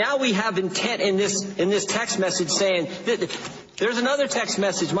 and now we have intent in this text message saying, there's another text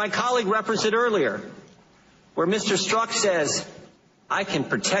message, my colleague referenced it earlier, where Mr. Strzok says, I can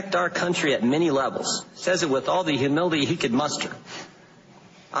protect our country at many levels. Says it with all the humility he could muster.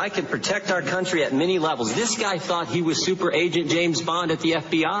 I can protect our country at many levels. This guy thought he was Super Agent James Bond at the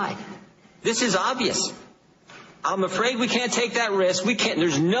FBI. This is obvious. I'm afraid we can't take that risk.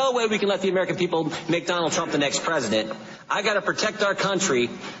 There's no way we can let the American people make Donald Trump the next president. I got to protect our country.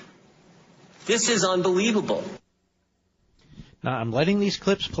 This is unbelievable. Now, I'm letting these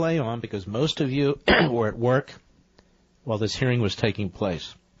clips play on because most of you were at work while this hearing was taking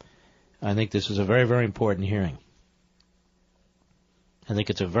place. I think this is a very, very important hearing. I think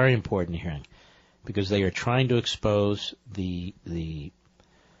it's a very important hearing because they are trying to expose the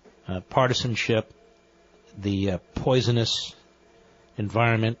partisanship, the poisonous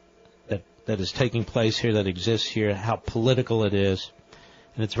environment that is taking place here, that exists here, how political it is.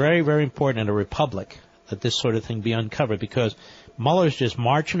 And it's very, very important in a republic that this sort of thing be uncovered because Mueller's just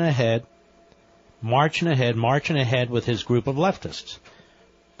marching ahead with his group of leftists.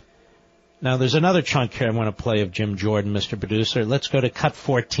 Now, there's another chunk here I want to play of Jim Jordan, Mr. Producer. Let's go to cut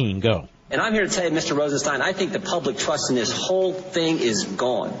 14. Go. And I'm here to tell you, Mr. Rosenstein, I think the public trust in this whole thing is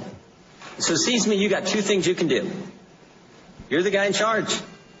gone. So it seems to me you got two things you can do. You're the guy in charge.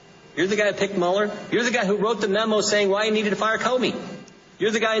 You're the guy who picked Mueller. You're the guy who wrote the memo saying why he needed to fire Comey.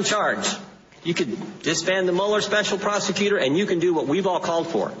 You're the guy in charge. You could disband the Mueller special prosecutor, and you can do what we've all called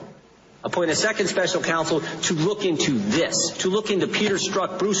for. Appoint a second special counsel to look into this, to look into Peter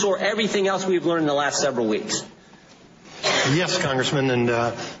Strzok, Bruce Orr, everything else we've learned in the last several weeks. Yes, Congressman, and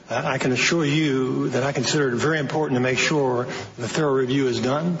I can assure you that I consider it very important to make sure the thorough review is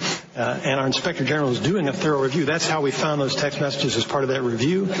done, and our Inspector General is doing a thorough review. That's how we found those text messages as part of that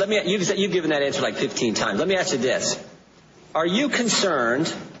review. You've given that answer like 15 times. Let me ask you this. Are you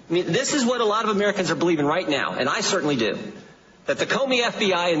concerned? I mean, this is what a lot of Americans are believing right now, and I certainly do, that the Comey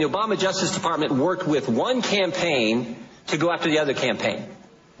FBI and the Obama Justice Department worked with one campaign to go after the other campaign.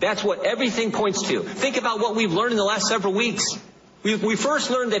 That's what everything points to. Think about what we've learned in the last several weeks. We first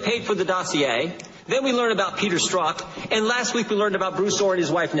learned they paid for the dossier. Then we learned about Peter Strzok. And last week we learned about Bruce Orr and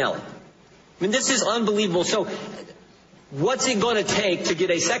his wife, Nellie. I mean, this is unbelievable. So what's it going to take to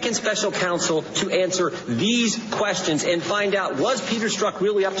get a second special counsel to answer these questions and find out, was Peter Strzok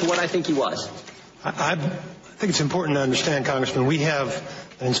really up to what I think he was? I think it's important to understand, Congressman, we have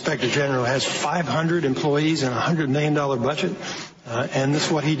an Inspector General who has 500 employees and a $100 million budget. And this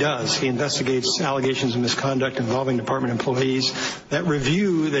is what he does. He investigates allegations of misconduct involving department employees. That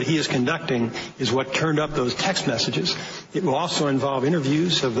review that he is conducting is what turned up those text messages. It will also involve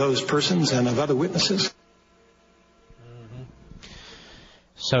interviews of those persons and of other witnesses.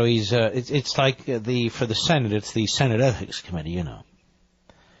 So he's it's like for the Senate, it's the Senate Ethics Committee, you know.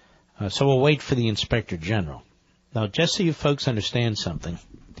 So we'll wait for the Inspector General. Now, just so you folks understand something,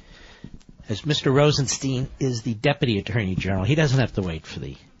 as Mr. Rosenstein is the Deputy Attorney General, he doesn't have to wait for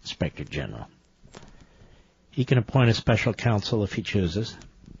the Inspector General. He can appoint a special counsel if he chooses.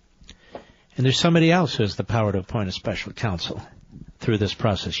 And there's somebody else who has the power to appoint a special counsel through this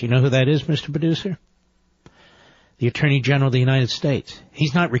process. You know who that is, Mr. Producer? The Attorney General of the United States.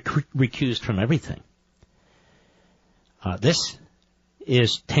 He's not recused from everything. This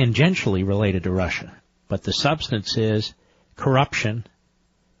is tangentially related to Russia, but the substance is corruption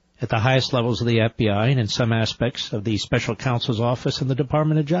at the highest levels of the FBI and in some aspects of the special counsel's office in the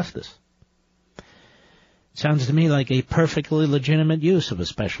Department of Justice. Sounds to me like a perfectly legitimate use of a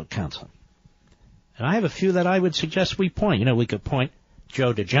special counsel. And I have a few that I would suggest we point. You know, we could point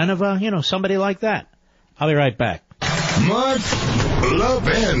Joe DeGenova, you know, somebody like that. I'll be right back. Mark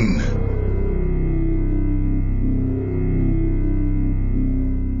Levin.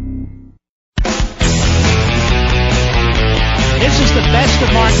 This is the best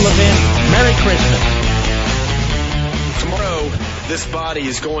of Mark Levin. Merry Christmas. Tomorrow, this body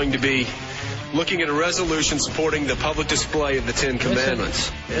is going to be looking at a resolution supporting the public display of the Ten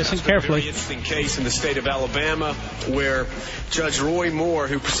Commandments. Listen carefully. A very interesting case in the state of Alabama where Judge Roy Moore,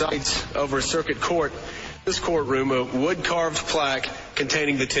 who presides over a circuit court, this courtroom, a wood-carved plaque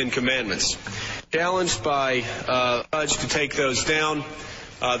containing the Ten Commandments. Challenged by a judge to take those down,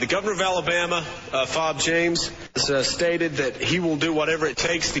 The governor of Alabama, Fob James, has stated that he will do whatever it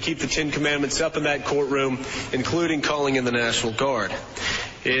takes to keep the Ten Commandments up in that courtroom, including calling in the National Guard.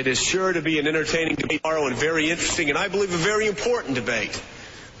 It is sure to be an entertaining debate tomorrow and very interesting, and I believe a very important debate.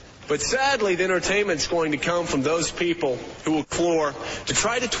 But sadly, the entertainment's going to come from those people who will explore to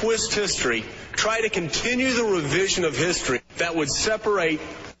try to twist history, try to continue the revision of history that would separate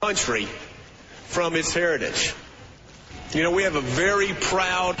the country from its heritage. You know, we have a very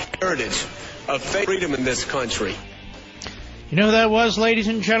proud heritage of faith freedom in this country. You know who that was, ladies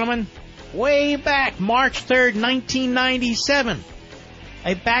and gentlemen? Way back, March 3rd, 1997.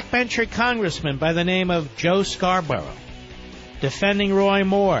 A backbencher congressman by the name of Joe Scarborough, defending Roy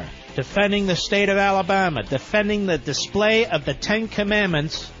Moore, defending the state of Alabama, defending the display of the Ten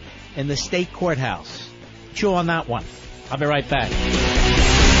Commandments in the state courthouse. Chew on that one. I'll be right back.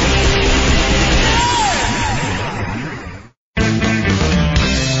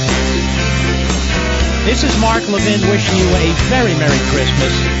 This is Mark Levin wishing you a very Merry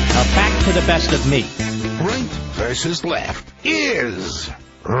Christmas. Back to the best of me. Right versus left is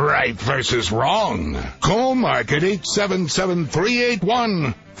right versus wrong. Call Mark at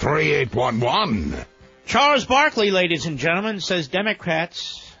 877-381-3811. Charles Barkley, ladies and gentlemen, says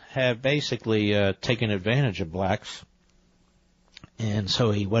Democrats have basically taken advantage of blacks. And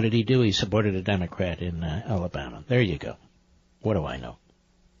so what did he do? He supported a Democrat in Alabama. There you go. What do I know?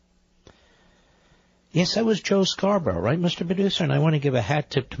 Yes, that was Joe Scarborough, right, Mr. Producer? And I want to give a hat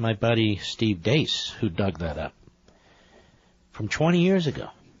tip to my buddy Steve Dace, who dug that up. From 20 years ago.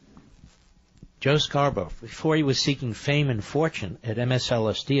 Joe Scarborough, before he was seeking fame and fortune at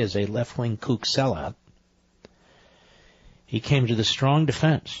MSLSD as a left-wing kook sellout, he came to the strong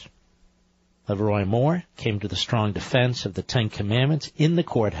defense of Roy Moore, came to the strong defense of the Ten Commandments in the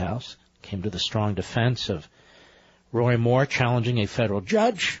courthouse, came to the strong defense of Roy Moore challenging a federal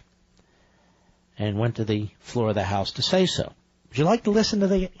judge, and went to the floor of the House to say so. Would you like to listen to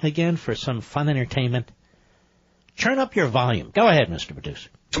the again for some fun entertainment? Turn up your volume. Go ahead, Mr.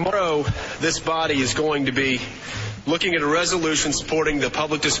 Producer. Tomorrow, this body is going to be looking at a resolution supporting the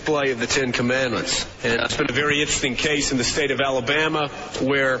public display of the Ten Commandments. And it's been a very interesting case in the state of Alabama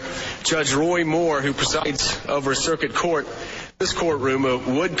where Judge Roy Moore, who presides over a circuit court, this courtroom, a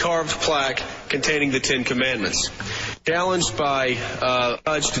wood-carved plaque containing the Ten Commandments. Challenged by a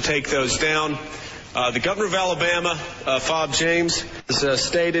judge to take those down. The governor of Alabama, Fob James, has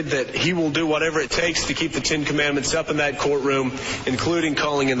stated that he will do whatever it takes to keep the Ten Commandments up in that courtroom, including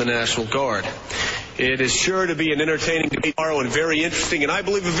calling in the National Guard. It is sure to be an entertaining debate tomorrow and very interesting, and I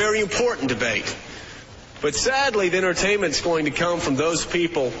believe a very important debate. But sadly, the entertainment's going to come from those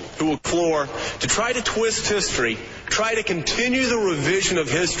people who will explore to try to twist history, try to continue the revision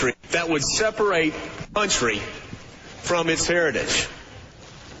of history that would separate the country from its heritage.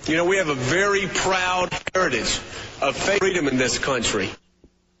 You know, we have a very proud heritage of faith freedom in this country.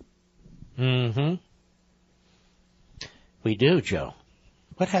 Mm-hmm. We do, Joe.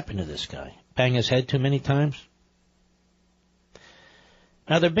 What happened to this guy? Bang his head too many times?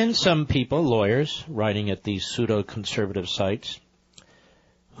 Now, there have been some people, lawyers, writing at these pseudo-conservative sites,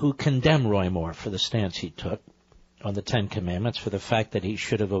 who condemn Roy Moore for the stance he took on the Ten Commandments, for the fact that he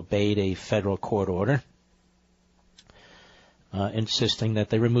should have obeyed a federal court order, insisting that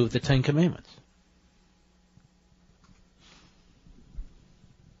they remove the Ten Commandments.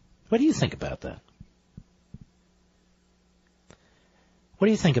 What do you think about that? What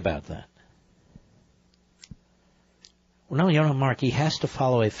do you think about that? Well, no, you know, Mark, he has to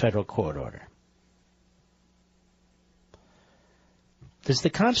follow a federal court order. Does the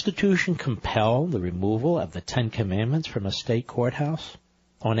Constitution compel the removal of the Ten Commandments from a state courthouse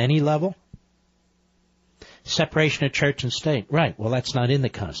on any level? Separation of church and state. Right. Well, that's not in the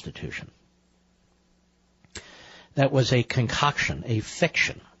Constitution. That was a concoction, a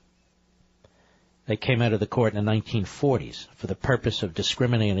fiction that came out of the court in the 1940s for the purpose of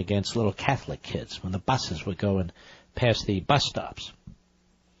discriminating against little Catholic kids when the buses would go and pass the bus stops.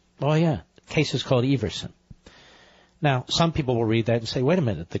 Oh, yeah. The case is called Everson. Now, some people will read that and say, wait a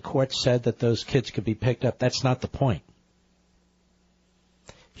minute, the court said that those kids could be picked up. That's not the point.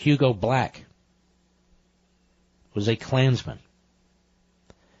 Hugo Black was a Klansman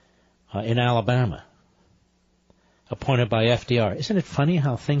in Alabama, appointed by FDR. Isn't it funny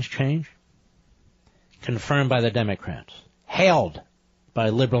how things change? Confirmed by the Democrats. Hailed by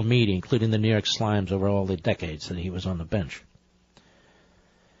liberal media, including the New York Slimes, over all the decades that he was on the bench.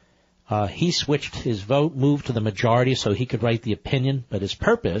 He switched his vote, moved to the majority so he could write the opinion, but his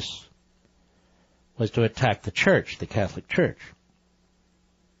purpose was to attack the church, the Catholic Church.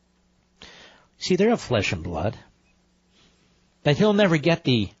 See, they're of flesh and blood. that he'll never get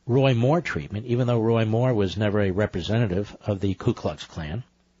the Roy Moore treatment, even though Roy Moore was never a representative of the Ku Klux Klan.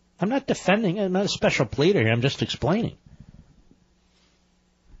 I'm not defending, I'm not a special pleader here, I'm just explaining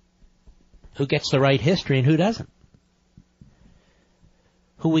who gets the right history and who doesn't.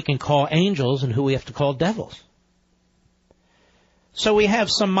 Who we can call angels and who we have to call devils. So we have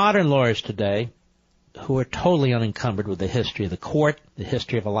some modern lawyers today who are totally unencumbered with the history of the court, the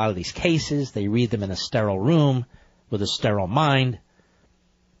history of a lot of these cases. They read them in a sterile room with a sterile mind,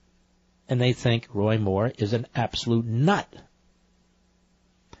 and they think Roy Moore is an absolute nut.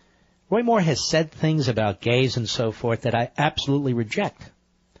 Roy Moore has said things about gays and so forth that I absolutely reject.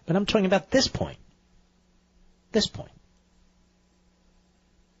 But I'm talking about this point. This point.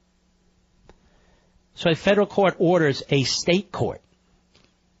 So a federal court orders a state court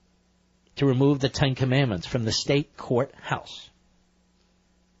to remove the Ten Commandments from the state courthouse.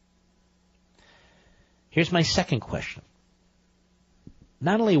 Here's my second question.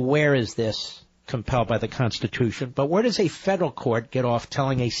 Not only where is this compelled by the Constitution, but where does a federal court get off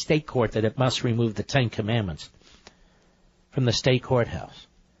telling a state court that it must remove the Ten Commandments from the state courthouse?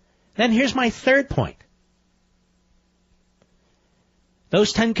 Then here's my third point.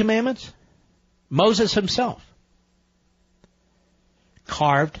 Those Ten Commandments, Moses himself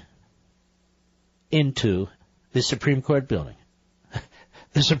carved into the Supreme Court building.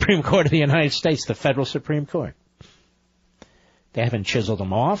 The Supreme Court of the United States, the federal Supreme Court. They haven't chiseled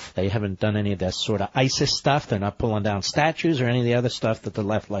them off. They haven't done any of that sort of ISIS stuff. They're not pulling down statues or any of the other stuff that the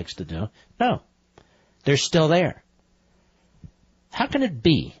left likes to do. No. They're still there. How can it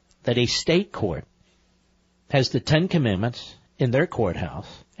be that a state court has the Ten Commandments in their courthouse,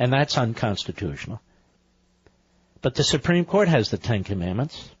 and that's unconstitutional, but the Supreme Court has the Ten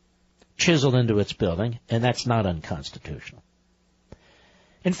Commandments chiseled into its building, and that's not unconstitutional?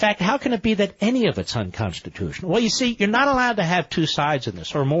 In fact, how can it be that any of it's unconstitutional? Well, you see, you're not allowed to have two sides in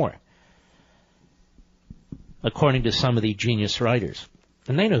this, or more, according to some of the genius writers.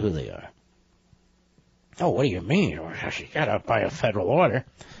 And they know who they are. Oh, what do you mean? You got to by a federal order.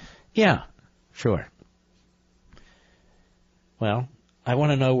 Yeah, sure. Well, I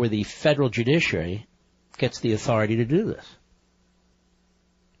want to know where the federal judiciary gets the authority to do this.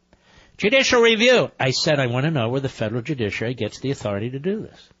 Judicial review. I said I want to know where the federal judiciary gets the authority to do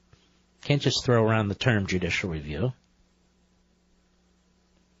this. Can't just throw around the term judicial review.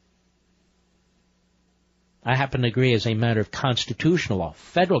 I happen to agree as a matter of constitutional law,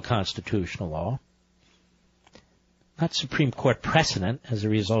 federal constitutional law, not Supreme Court precedent as a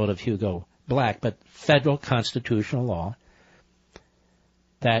result of Hugo Black, but federal constitutional law,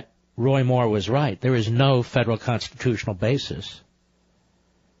 that Roy Moore was right. There is no federal constitutional basis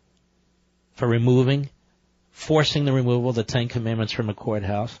for forcing the removal of the Ten Commandments from a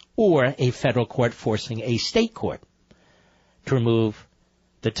courthouse, or a federal court forcing a state court to remove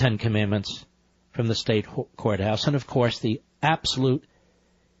the Ten Commandments from the state courthouse. And, of course, the absolute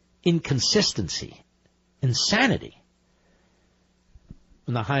inconsistency, insanity,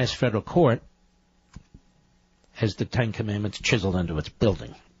 when the highest federal court has the Ten Commandments chiseled into its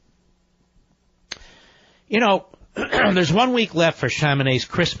building. You know, there's 1 week left for Chamonix's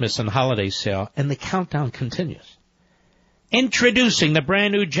Christmas and holiday sale, and the countdown continues. Introducing the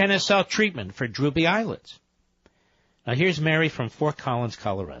brand new Genucel treatment for droopy eyelids. Now, here's Mary from Fort Collins,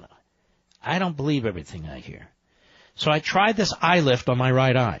 Colorado. I don't believe everything I hear. So I tried this eye lift on my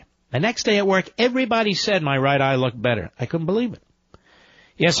right eye. The next day at work, everybody said my right eye looked better. I couldn't believe it.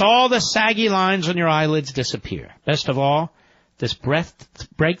 Yes, all the saggy lines on your eyelids disappear. Best of all, this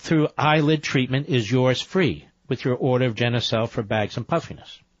breakthrough eyelid treatment is yours free with your order of Genucel for bags and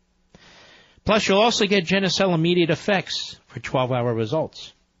puffiness. Plus, you'll also get Genucel immediate effects for 12-hour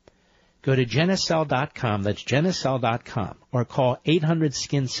results. Go to Genucel.com, that's Genucel.com, or call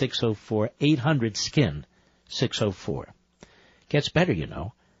 800-SKIN-604, 800-SKIN-604. Gets better, you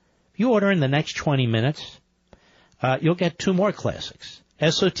know. If you order in the next 20 minutes, you'll get 2 more classics.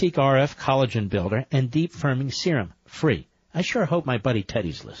 Esotique RF Collagen Builder and Deep Firming Serum, free. I sure hope my buddy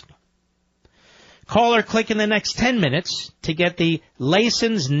Teddy's listening. Call or click in the next 10 minutes to get the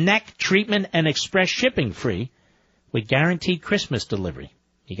Lason's Neck Treatment and Express Shipping free with guaranteed Christmas delivery.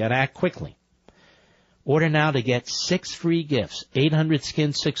 You got to act quickly. Order now to get 6 free gifts,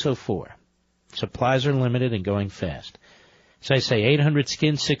 800-SKIN-604. Supplies are limited and going fast. So I say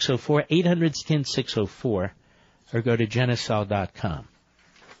 800-SKIN-604, 800-SKIN-604, or go to Genucel.com.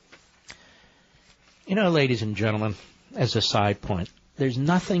 You know, ladies and gentlemen, as a side point, there's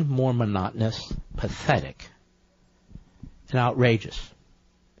nothing more monotonous, pathetic, and outrageous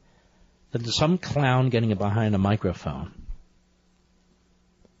than some clown getting behind a microphone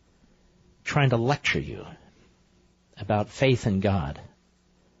trying to lecture you about faith in God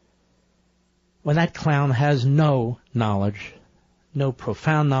when that clown has no knowledge, no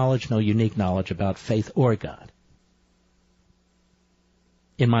profound knowledge, no unique knowledge about faith or God?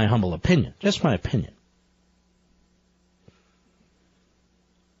 In my humble opinion, just my opinion.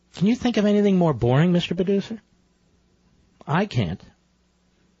 Can you think of anything more boring, Mr. Producer? I can't.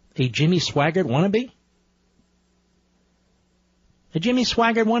 A Jimmy Swaggart wannabe? A Jimmy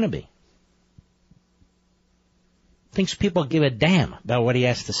Swaggart wannabe. Thinks people give a damn about what he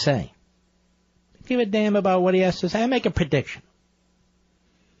has to say. Give a damn about what he has to say. I make a prediction.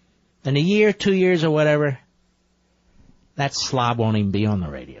 In a year, 2 years, or whatever, that slob won't even be on the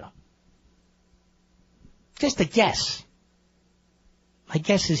radio. Just a guess. My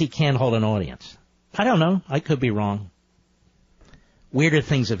guess is he can't hold an audience. I don't know. I could be wrong. Weirder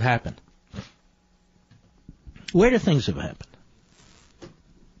things have happened. Weirder things have happened.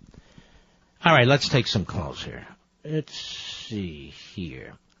 All right, let's take some calls here. Let's see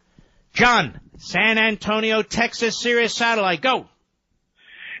here. John, San Antonio, Texas, Sirius Satellite. Go.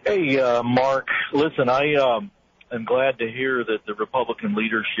 Hey, Mark. Listen, I am glad to hear that the Republican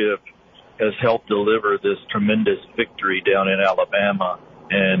leadership has helped deliver this tremendous victory down in Alabama.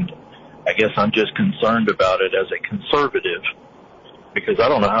 And I guess I'm just concerned about it as a conservative because I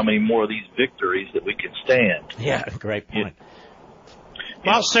don't know how many more of these victories that we can stand. Yeah, great point.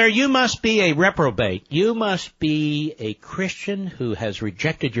 Well, sir, you must be a reprobate. You must be a Christian who has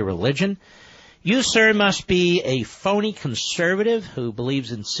rejected your religion. You, sir, must be a phony conservative who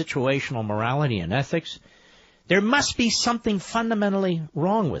believes in situational morality and ethics. There must be something fundamentally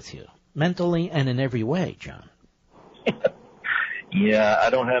wrong with you, mentally and in every way, John. Yeah, I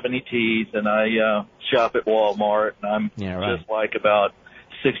don't have any teeth, and I shop at Walmart, and I'm just like about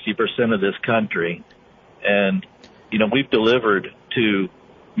 60% of this country. And, you know, we've delivered to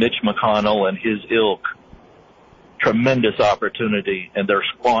Mitch McConnell and his ilk tremendous opportunity, and they're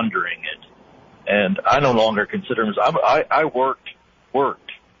squandering it. And I no longer consider him. I worked for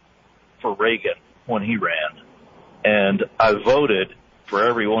Reagan when he ran, and I voted for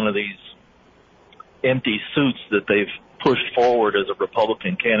every one of these empty suits that they've pushed forward as a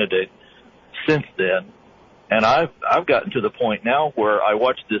Republican candidate since then. And I've gotten to the point now where I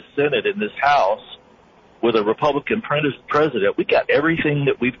watch this Senate and this House with a Republican president. We got everything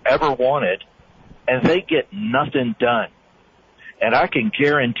that we've ever wanted, and they get nothing done. And I can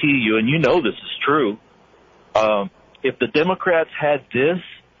guarantee you, and you know this is true, if the Democrats had this,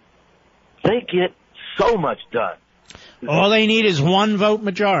 they get so much done. All they need is one vote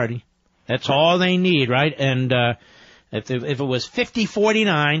majority. That's all they need, right? And if it was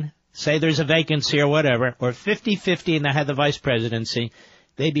 50-49, say there's a vacancy or whatever, or 50-50 and they had the vice presidency,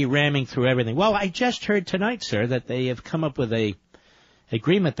 they'd be ramming through everything. Well, I just heard tonight, sir, that they have come up with a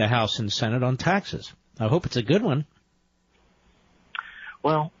agreement, the House and Senate, on taxes. I hope it's a good one.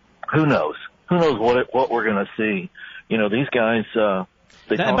 Well, who knows? Who knows what we're going to see? You know, these guys.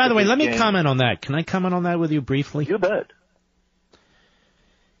 And by the way, let me comment on that. Can I comment on that with you briefly? You bet.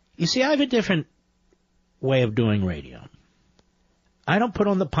 You see, I have a different way of doing radio. I don't put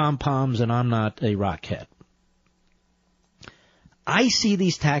on the pom-poms, and I'm not a rockhead. I see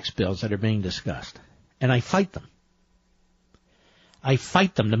these tax bills that are being discussed, and I fight them. I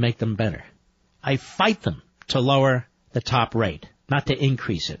fight them to make them better. I fight them to lower the top rate, not to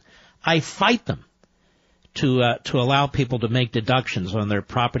increase it. I fight them to allow people to make deductions on their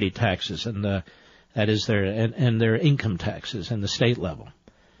property taxes and their income taxes and the state level.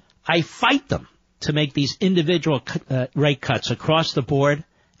 I fight them to make these individual rate cuts across the board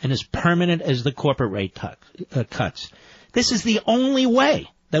and as permanent as the corporate rate cuts. This is the only way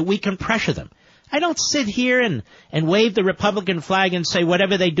that we can pressure them. I don't sit here and wave the Republican flag and say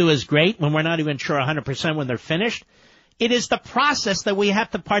whatever they do is great when we're not even sure 100% when they're finished. It is the process that we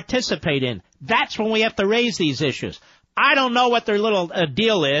have to participate in. That's when we have to raise these issues. I don't know what their little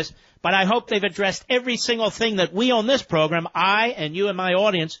deal is, but I hope they've addressed every single thing that we on this program, I and you and my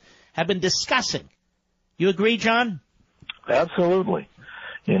audience, have been discussing. You agree, John? Absolutely.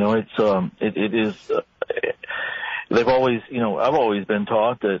 You know, it is. They've always, you know, I've always been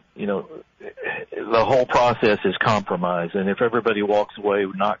taught that, you know, the whole process is compromise, and if everybody walks away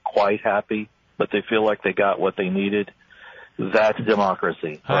not quite happy, but they feel like they got what they needed, that's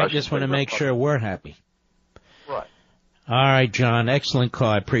democracy. I just want to make sure we're happy. Right. All right, John. Excellent call.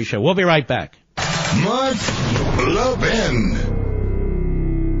 I appreciate it. We'll be right back. Mark Levin.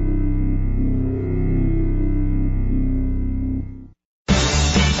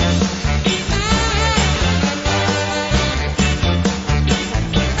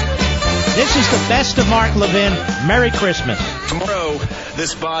 This is the best of Mark Levin. Merry Christmas. Tomorrow,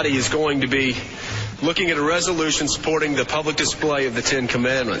 this body is going to be looking at a resolution supporting the public display of the Ten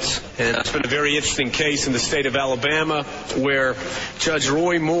Commandments. And it's been a very interesting case in the state of Alabama where Judge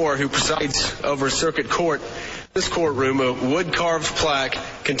Roy Moore, who presides over Circuit Court, this courtroom, a wood-carved plaque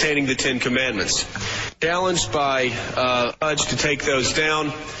containing the Ten Commandments. Challenged by a judge to take those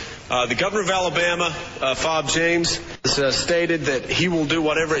down. The governor of Alabama, Fob James, has stated that he will do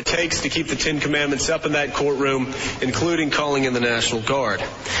whatever it takes to keep the Ten Commandments up in that courtroom, including calling in the National Guard.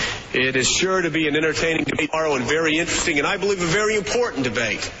 It is sure to be an entertaining debate tomorrow and very interesting, and I believe a very important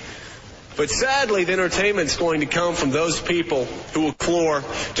debate. But sadly, the entertainment is going to come from those people who will explore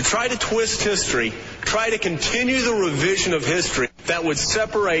to try to twist history, try to continue the revision of history that would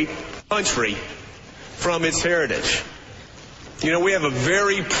separate the country from its heritage. You know, we have a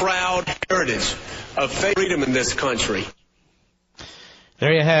very proud heritage of freedom in this country.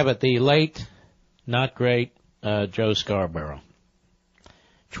 There you have it, the late, not great, Joe Scarborough.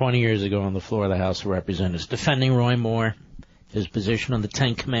 20 years ago on the floor of the House of Representatives, defending Roy Moore, his position on the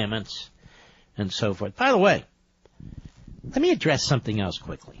Ten Commandments, and so forth. By the way, let me address something else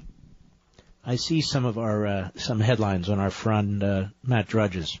quickly. I see some of our, some headlines on our friend, Matt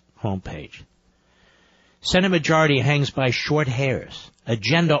Drudge's homepage. Senate majority hangs by short hairs.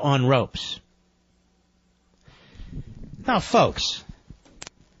 Agenda on ropes. Now, folks,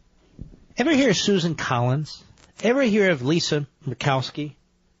 ever hear of Susan Collins? Ever hear of Lisa Murkowski?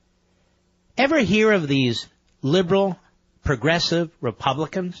 Ever hear of these liberal, progressive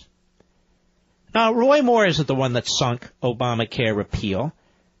Republicans? Now, Roy Moore isn't the one that sunk Obamacare repeal.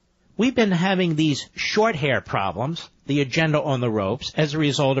 We've been having these short hair problems, the agenda on the ropes, as a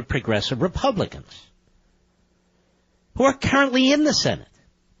result of progressive Republicans who are currently in the Senate,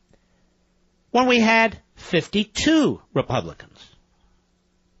 when we had 52 Republicans,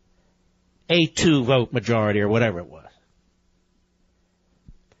 a 2-vote majority or whatever it was.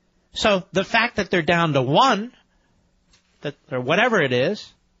 So the fact that they're down to 1, or whatever it is,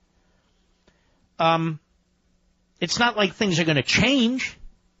 it's not like things are going to change.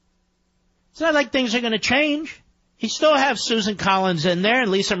 It's not like things are going to change. You still have Susan Collins in there and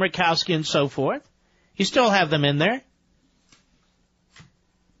Lisa Murkowski and so forth. You still have them in there.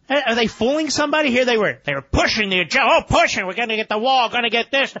 Are they fooling somebody? Here they were pushing the agenda. Oh, pushing. We're going to get the wall, going to get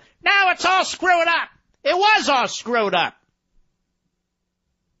this. Now it's all screwed up. It was all screwed up.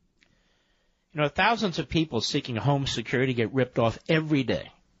 You know, thousands of people seeking home security get ripped off every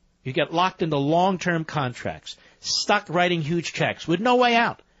day. You get locked into long-term contracts, stuck writing huge checks with no way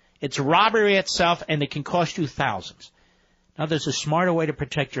out. It's robbery itself, and it can cost you thousands. Now, there's a smarter way to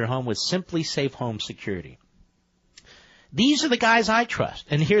protect your home with Simply Safe Home Security. These are the guys I trust,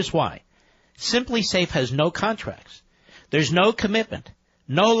 and here's why. Simply Safe has no contracts. There's no commitment,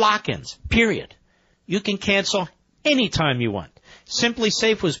 no lock-ins, period. You can cancel anytime you want. Simply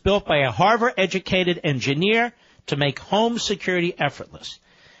Safe was built by a Harvard-educated engineer to make home security effortless.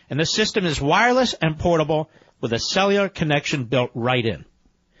 And the system is wireless and portable with a cellular connection built right in.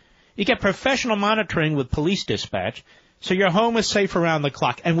 You get professional monitoring with police dispatch, so your home is safe around the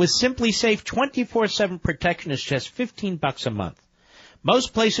clock. And with Simply Safe, 24/7 protection is just $15 a month.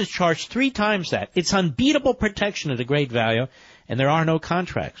 Most places charge 3 times that. It's unbeatable protection at a great value, and there are no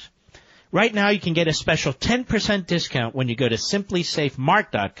contracts. Right now, you can get a special 10% discount when you go to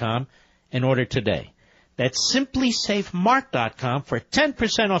simplysafemark.com and order today. That's simplysafemark.com for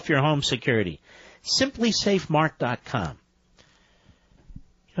 10% off your home security. Simplysafemark.com.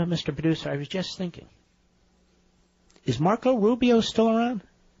 You know, Mr. Producer, I was just thinking. Is Marco Rubio still around?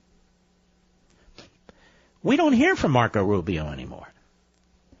 We don't hear from Marco Rubio anymore.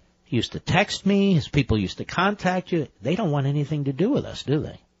 He used to text me. His people used to contact you. They don't want anything to do with us, do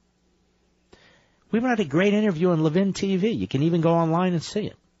they? We had a great interview on Levin TV. You can even go online and see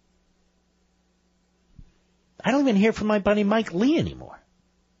it. I don't even hear from my buddy Mike Lee anymore.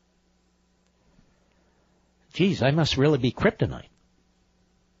 Geez, I must really be kryptonite.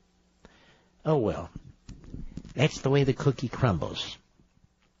 Oh, well. That's the way the cookie crumbles.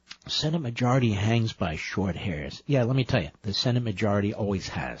 Senate majority hangs by short hairs. Yeah, let me tell you, the Senate majority always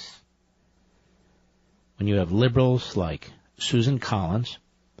has. When you have liberals like Susan Collins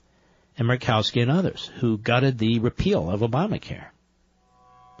and Murkowski and others who gutted the repeal of Obamacare.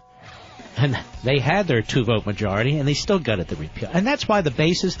 And they had their 2-vote majority, and they still gutted the repeal. And that's why the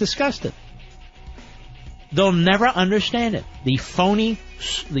base is disgusted. They'll never understand it. The phony,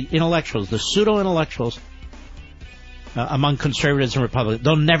 the intellectuals, the pseudo-intellectuals among conservatives and Republicans,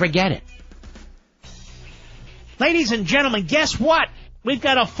 they'll never get it. Ladies and gentlemen, guess what? We've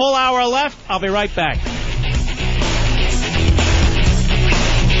got a full hour left. I'll be right back.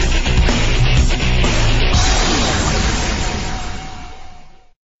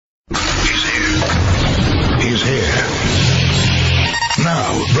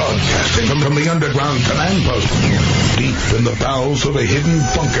 From the underground command post, deep in the bowels of a hidden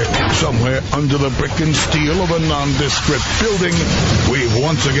bunker, somewhere under the brick and steel of a nondescript building, we've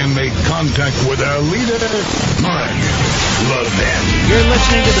once again made contact with our leader, Mark Levin. You're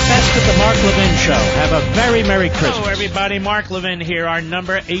listening to the best of the Mark Levin Show. Have a very Merry Christmas. Hello, everybody. Mark Levin here. Our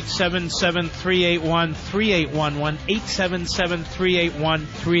number, 877-381-3811,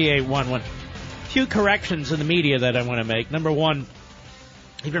 877-381-3811. Few corrections in the media that I want to make. Number one,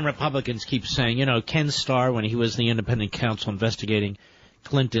 even Republicans keep saying, you know, Ken Starr, when he was the independent counsel investigating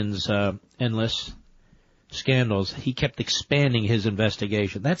Clinton's endless scandals, he kept expanding his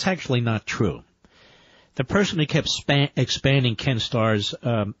investigation. That's actually not true. The person who kept expanding Ken Starr's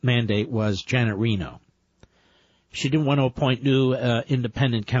mandate was Janet Reno. She didn't want to appoint new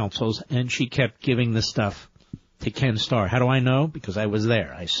independent counsels, and she kept giving the stuff to Ken Starr. How do I know? Because I was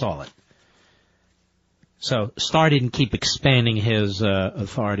there. I saw it. So Starr didn't keep expanding his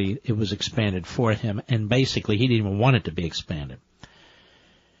authority. It was expanded for him, and basically he didn't even want it to be expanded.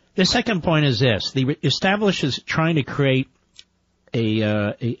 The second point is this. The establishers trying to create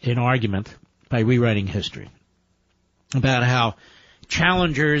an argument by rewriting history about how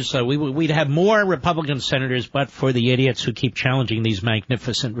challengers, we'd have more Republican senators but for the idiots who keep challenging these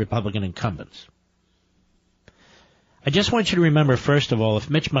magnificent Republican incumbents. I just want you to remember, first of all, if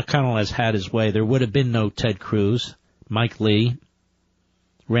Mitch McConnell has had his way, there would have been no Ted Cruz, Mike Lee,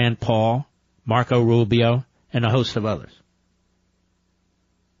 Rand Paul, Marco Rubio, and a host of others.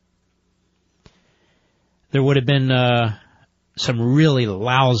 There would have been some really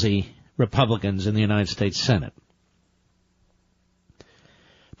lousy Republicans in the United States Senate.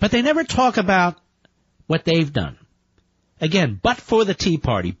 But they never talk about what they've done. Again, but for the Tea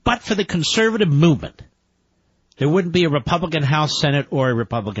Party, but for the conservative movement, there wouldn't be a Republican House, Senate, or a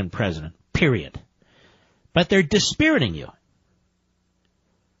Republican president, period. But they're dispiriting you.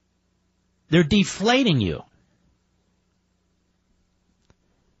 They're deflating you.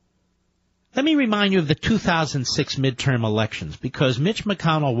 Let me remind you of the 2006 midterm elections, because Mitch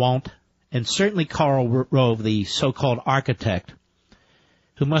McConnell won't, and certainly Karl Rove, the so-called architect,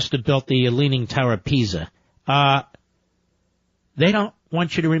 who must have built the Leaning Tower of Pisa, they don't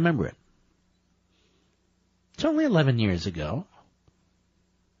want you to remember it. It's only 11 years ago.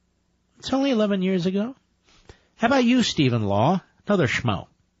 It's only 11 years ago. How about you, Stephen Law? Another schmo.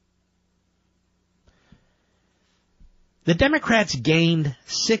 The Democrats gained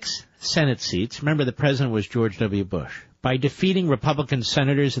 6 Senate seats. Remember, the president was George W. Bush. By defeating Republican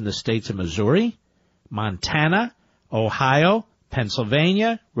senators in the states of Missouri, Montana, Ohio,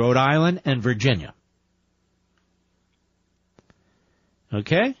 Pennsylvania, Rhode Island, and Virginia.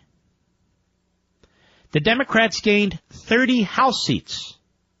 Okay? The Democrats gained 30 House seats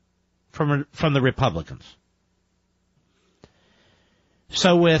from the Republicans.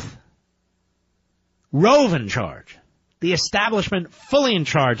 So with Rove in charge, the establishment fully in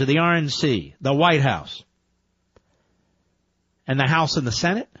charge of the RNC, the White House, and the House and the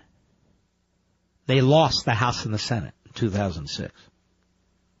Senate, they lost the House and the Senate in 2006.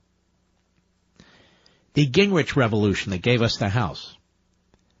 The Gingrich Revolution that gave us the House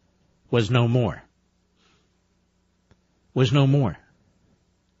was no more. Was no more.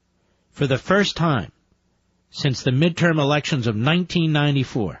 For the first time since the midterm elections of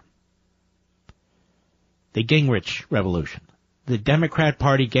 1994, the Gingrich Revolution, the Democrat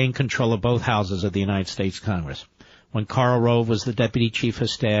Party gained control of both houses of the United States Congress when Karl Rove was the Deputy Chief of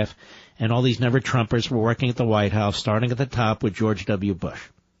Staff and all these never-Trumpers were working at the White House, starting at the top with George W. Bush.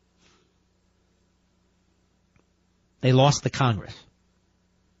 They lost the Congress.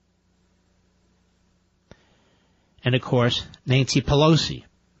 And, of course, Nancy Pelosi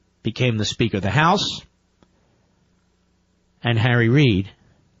became the Speaker of the House, and Harry Reid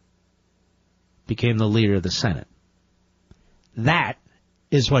became the leader of the Senate. That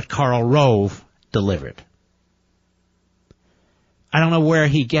is what Karl Rove delivered. I don't know where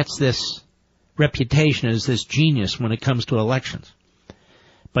he gets this reputation as this genius when it comes to elections.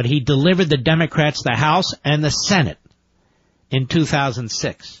 But he delivered the Democrats the House and the Senate in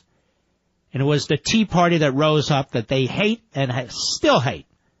 2006. And it was the Tea Party that rose up that they hate and still hate,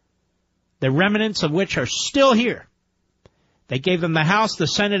 the remnants of which are still here. They gave them the House, the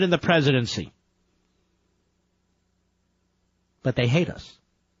Senate, and the presidency. But they hate us.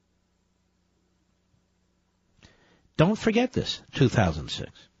 Don't forget this,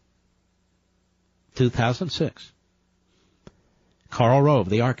 2006. 2006. Karl Rove,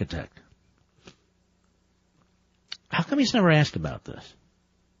 the architect. How come he's never asked about this?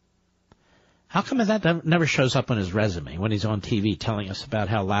 How come that never shows up on his resume when he's on TV telling us about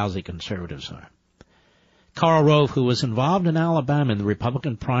how lousy conservatives are? Karl Rove, who was involved in Alabama in the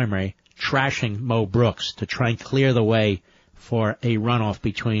Republican primary, trashing Mo Brooks to try and clear the way for a runoff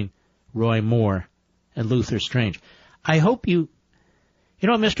between Roy Moore and Luther Strange. I hope you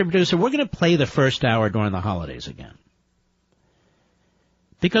know what, Mr. Producer, we're going to play the first hour during the holidays again.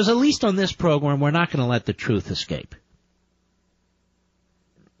 Because at least on this program, we're not going to let the truth escape.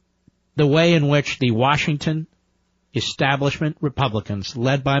 The way in which the Washington establishment Republicans,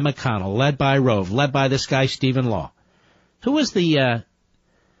 led by McConnell, led by Rove, led by this guy Stephen Law. Who was the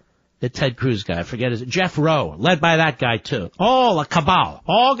Ted Cruz guy? I forget his, Jeff Rowe, led by that guy too. All a cabal,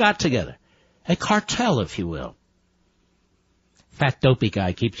 all got together. A cartel, if you will. Fat dopey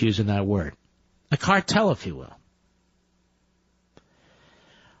guy keeps using that word. A cartel, if you will.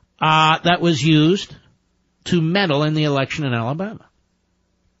 That was used to meddle in the election in Alabama.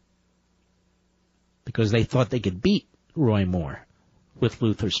 Because they thought they could beat Roy Moore with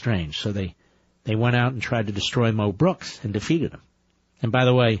Luther Strange. So they went out and tried to destroy Mo Brooks and defeated him. And by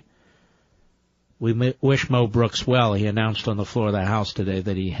the way, we wish Mo Brooks well. He announced on the floor of the House today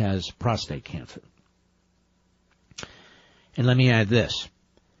that he has prostate cancer. And let me add this.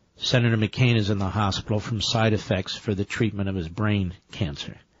 Senator McCain is in the hospital from side effects for the treatment of his brain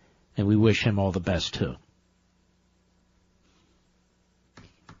cancer. And we wish him all the best, too.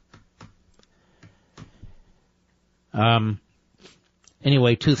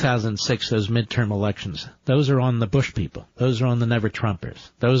 Anyway, 2006, those midterm elections, those are on the Bush people. Those are on the Never Trumpers.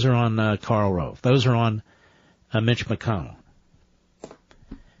 Those are on Karl Rove. Those are on Mitch McConnell.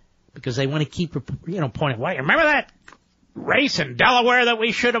 Because they want to keep, pointing, wait, remember that race in Delaware that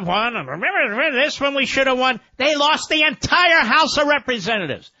we should have won? And remember this one we should have won? They lost the entire House of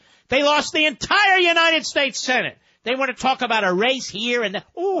Representatives. They lost the entire United States Senate. They want to talk about a race here and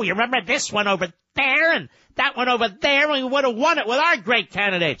you remember this one over there and that one over there, and we would have won it with our great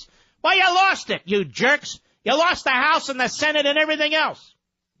candidates. Well, you lost it, you jerks. You lost the House and the Senate and everything else.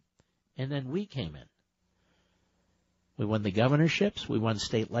 And then we came in. We won the governorships. We won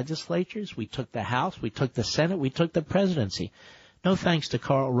state legislatures. We took the House. We took the Senate. We took the presidency. No thanks to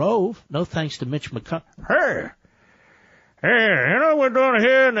Karl Rove. No thanks to Mitch McConnell. Hey, you know what we're doing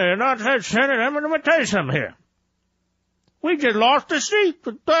here in the United States Senate? I'm going to tell you something here. We just lost the seat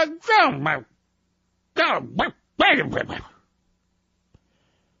to Doug Jones.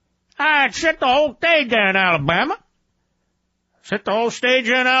 I'd set the whole stage there in Alabama. Set the whole stage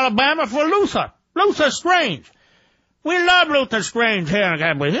here in Alabama for Luther Strange. We love Luther Strange here in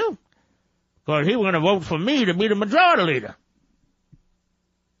Capitol Hill. Because he was going to vote for me to be the majority leader.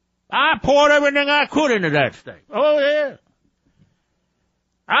 I poured everything I could into that state. Oh, yeah.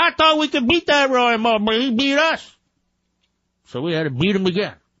 I thought we could beat that Roy Moore, but he beat us. So we had to beat him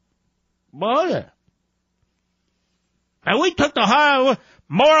again. Oh, yeah. And we took the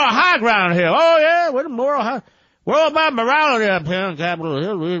moral high ground here. Oh, yeah, we're the moral high. We're all about morality up here on Capitol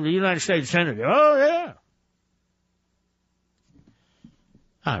Hill. We're the United States Senate. Oh, yeah.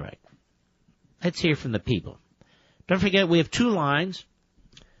 All right. Let's hear from the people. Don't forget, we have two lines,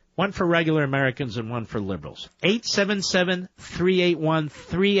 one for regular Americans and one for liberals.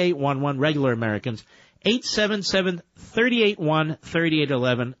 877-381-3811, regular Americans.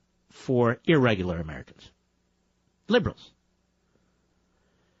 877-381-3811 for irregular Americans. Liberals.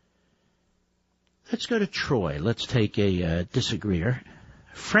 Let's go to Troy. Let's take a disagreeer.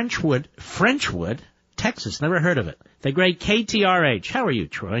 Frenchwood, Texas. Never heard of it. The great KTRH. How are you,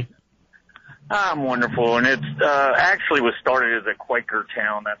 Troy? I'm wonderful, and it actually was started as a Quaker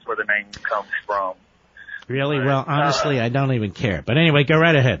town. That's where the name comes from. Really? Well, honestly, I don't even care. But anyway, go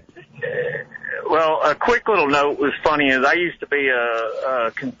right ahead. Well, a quick little note was funny is I used to be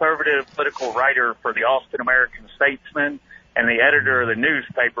a conservative political writer for the Austin American Statesman, and the editor of the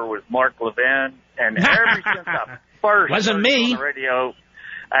newspaper was Mark Levin. And ever since I first wasn't me on the radio,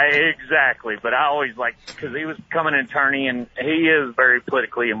 exactly. But I always liked because he was becoming an attorney, and he is very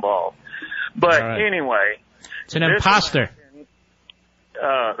politically involved. But anyway, it's an imposter.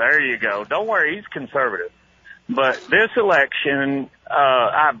 There you go. Don't worry, he's conservative. But this election,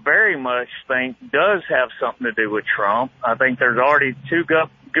 I very much think does have something to do with Trump. I think there's already two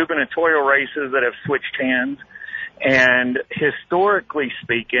gubernatorial races that have switched hands. And historically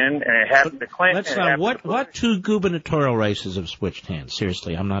speaking, and it happened to Clinton. What two gubernatorial races have switched hands?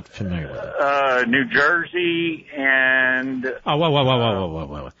 Seriously, I'm not familiar with it. New Jersey and. Oh,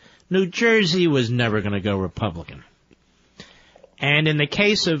 whoa. New Jersey was never going to go Republican. And in the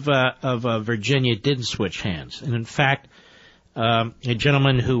case of Virginia, it didn't switch hands. And in fact, a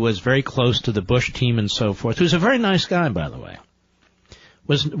gentleman who was very close to the Bush team and so forth, who's a very nice guy, by the way,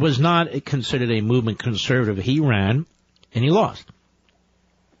 was not considered a movement conservative. He ran, and he lost.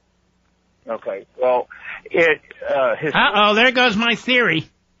 Okay. Well, there goes my theory.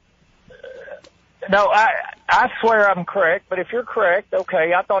 No, I swear I'm correct, but if you're correct,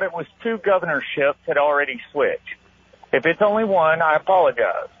 okay, I thought it was 2 governorships had already switched. If it's only one, I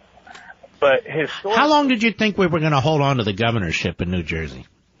apologize. But historically... How long did you think we were going to hold on to the governorship in New Jersey?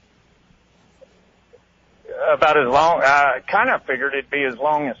 About as long, I kind of figured it'd be as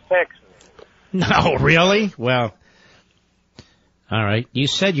long as Texas. No, really? Well, all right. You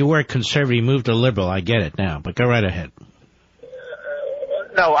said you were conservative, you moved to liberal. I get it now, but go right ahead.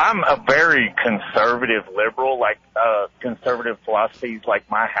 No, I'm a very conservative liberal, like conservative philosophies, like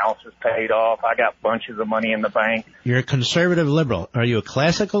my house is paid off. I got bunches of money in the bank. You're a conservative liberal. Are you a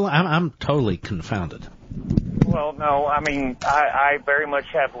classical? I'm totally confounded. Well, no, I mean, I very much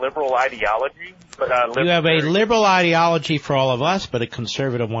have liberal ideology, but I live... You have a liberal ideology for all of us, but a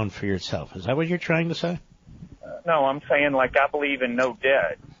conservative one for yourself. Is that what you're trying to say? No, I'm saying, like, I believe in no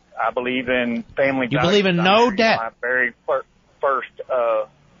debt. I believe in family... You believe in no debt? My very first... Do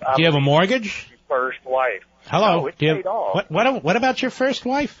you have a mortgage? First wife. Hello? No, it's paid off. What about your first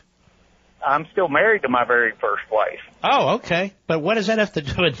wife? I'm still married to my very first wife. Oh, okay. But what does that have to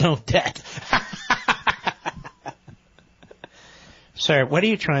do with no debt? Sir, what are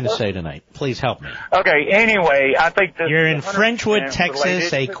you trying to say tonight? Please help me. Okay, anyway, I think this... You're in Frenchwood,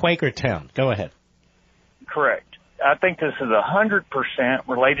 Texas, a Quaker town. Go ahead. Correct. I think this is 100%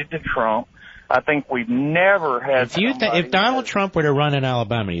 related to Trump. I think we've never had... If Donald Trump were to run in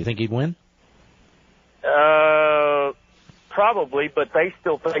Alabama, do you think he'd win? Probably, but they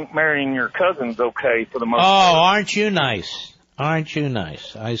still think marrying your cousin's okay for the most part. part. Aren't you nice? Aren't you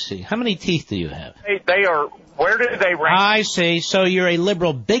nice? I see. How many teeth do you have? They are... Where do they rank? I see. So you're a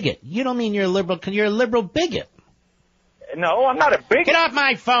liberal bigot. You don't mean you're a liberal... You're a liberal bigot. No, I'm not a bigot. Get off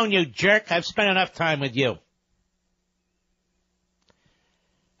my phone, you jerk. I've spent enough time with you.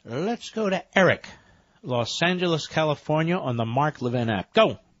 Let's go to Eric, Los Angeles, California, on the Mark Levin app.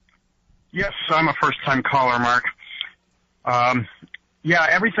 Go. Yes, I'm a first-time caller, Mark. Yeah,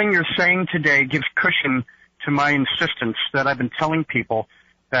 everything you're saying today gives cushion to my insistence that I've been telling people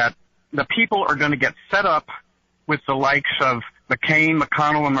that the people are going to get fed up with the likes of McCain,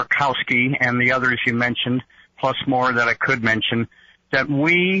 McConnell, and Murkowski, and the others you mentioned, plus more that I could mention, that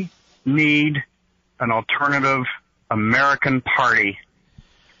we need an alternative American party.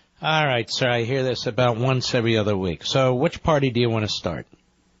 All right, sir, I hear this about once every other week. So which party do you want to start?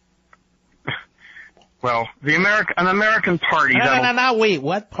 Well, an American party. No, wait.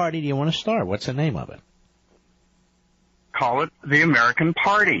 What party do you want to start? What's the name of it? Call it the American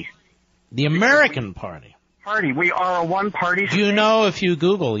Party. The American Party. We are a one-party state. You know, if you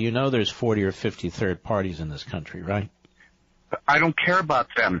Google, you know there's 40 or 50 third parties in this country, right? I don't care about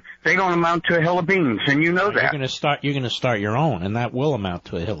them. They don't amount to a hill of beans, and you know that. You're going to start your own, and that will amount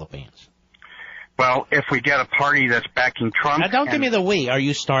to a hill of beans. Well, if we get a party that's backing Trump... Now, don't give me the we. Are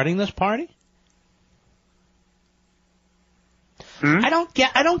you starting this party? I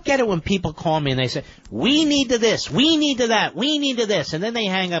don't get it when people call me and they say, we need to this, we need to that, we need to this, and then they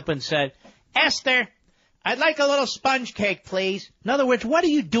hang up and say, Esther, I'd like a little sponge cake, please. In other words, what are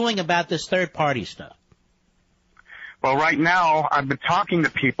you doing about this third party stuff? Well, right now, I've been talking to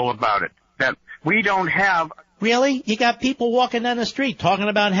people about it, that we don't have... Really? You got people walking down the street talking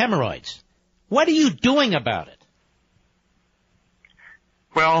about hemorrhoids. What are you doing about it?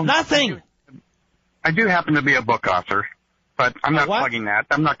 Well... Nothing. I do happen to be a book author, but I'm not plugging that.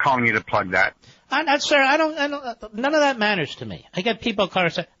 I'm not calling you to plug that. Sir, I don't, none of that matters to me. I get people calling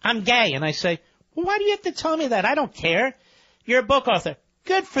and say, I'm gay, and I say, well, why do you have to tell me that? I don't care. You're a book author.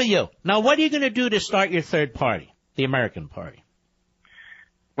 Good for you. Now, what are you going to do to start your third party? The American Party.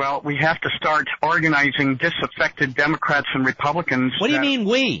 Well, we have to start organizing disaffected Democrats and Republicans. What do you mean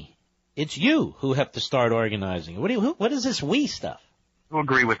we? It's you who have to start organizing. What is this we stuff? You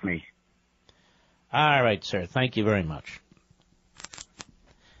agree with me. All right, sir. Thank you very much.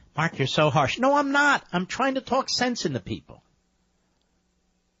 Mark, you're so harsh. No, I'm not. I'm trying to talk sense into people.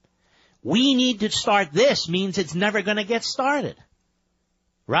 We need to start this means it's never going to get started.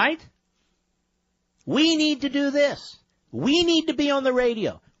 Right? We need to do this. We need to be on the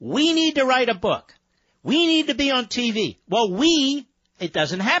radio. We need to write a book. We need to be on TV. Well, it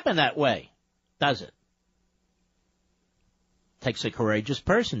doesn't happen that way, does it? Takes a courageous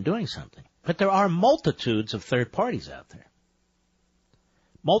person doing something. But there are multitudes of third parties out there.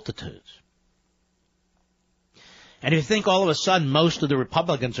 Multitudes. And if you think all of a sudden most of the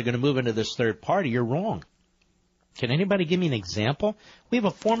Republicans are going to move into this third party, you're wrong. Can anybody give me an example? We have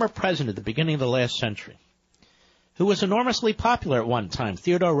a former president at the beginning of the last century who was enormously popular at one time,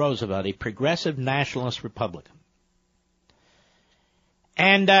 Theodore Roosevelt, a progressive nationalist Republican.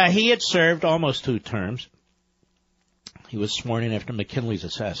 And he had served almost 2 terms. He was sworn in after McKinley's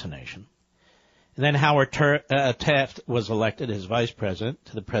assassination. And then Howard Taft was elected as vice president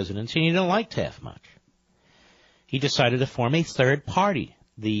to the presidency, and he didn't like Taft much. He decided to form a third party,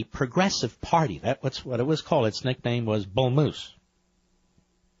 the Progressive Party. That's what it was called. Its nickname was Bull Moose.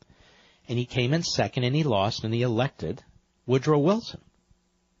 And he came in second, and he lost, and he elected Woodrow Wilson,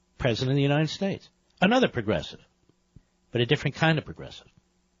 President of the United States. Another progressive, but a different kind of progressive.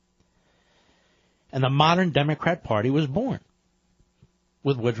 And the modern Democrat Party was born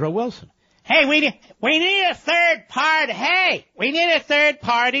with Woodrow Wilson. Hey, we need a third party. Hey, we need a third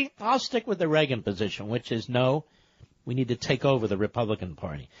party. I'll stick with the Reagan position, which is no, we need to take over the Republican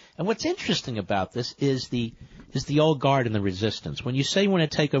Party. And what's interesting about this is the old guard and the resistance. When you say you want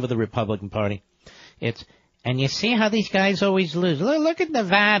to take over the Republican Party, and you see how these guys always lose. Look at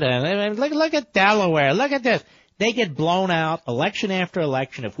Nevada. Look at Delaware. Look at this. They get blown out election after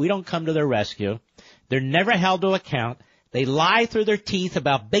election if we don't come to their rescue. They're never held to account. They lie through their teeth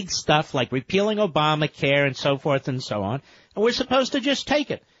about big stuff like repealing Obamacare and so forth and so on. And we're supposed to just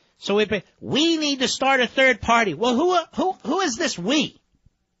take it. So we need to start a third party. Well, who is this we?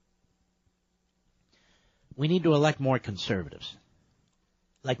 We need to elect more conservatives,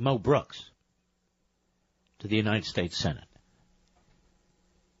 like Mo Brooks, to the United States Senate.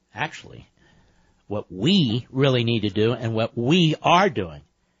 Actually, what we really need to do and what we are doing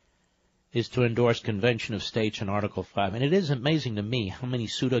is to endorse Convention of States and Article 5. And it is amazing to me how many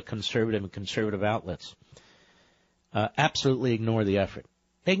pseudo-conservative and conservative outlets absolutely ignore the effort.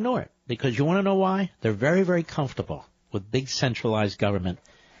 They ignore it because you want to know why? They're very, very comfortable with big centralized government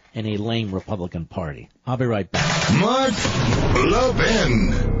and a lame Republican Party. I'll be right back. Mark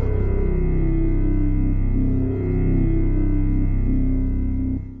Levin.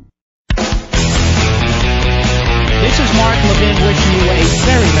 This is Mark Levin wishing you a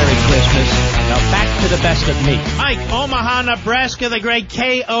very Merry Christmas. Now back to the best of me. Mike, Omaha, Nebraska, the great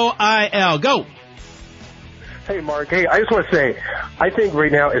KOIL. Go. Hey, Mark. Hey, I just want to say, I think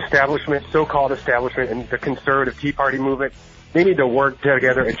right now establishment, so-called establishment, and the conservative Tea Party movement, they need to work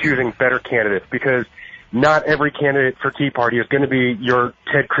together in choosing better candidates because not every candidate for Tea Party is going to be your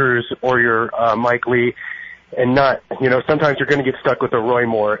Ted Cruz or your Mike Lee, and sometimes you're going to get stuck with a Roy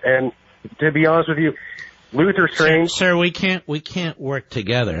Moore. And to be honest with you, Luther Strange. Sir, we can't work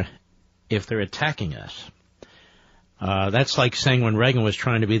together if they're attacking us. That's like saying when Reagan was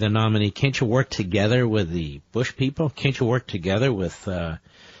trying to be the nominee, can't you work together with the Bush people? Can't you work together with the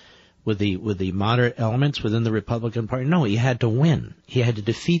moderate elements within the Republican Party? No, he had to win. He had to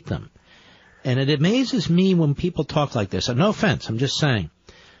defeat them. And it amazes me when people talk like this. And no offense, I'm just saying.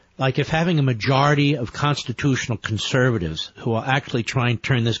 Like if having a majority of constitutional conservatives who will actually try and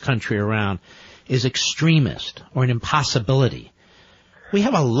turn this country around is extremist or an impossibility. We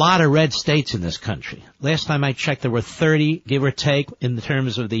have a lot of red states in this country. Last time I checked, there were 30, give or take, in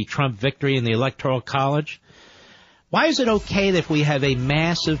terms of the Trump victory in the Electoral College. Why is it okay that if we have a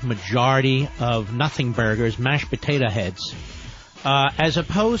massive majority of nothing burgers, mashed potato heads, as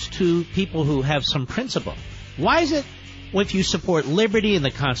opposed to people who have some principle? Why is it if you support liberty and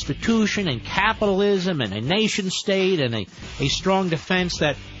the Constitution and capitalism and a nation state and a strong defense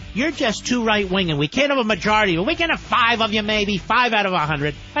that you're just too right-wing and we can't have a majority. We can have 5 of you maybe, 5 out of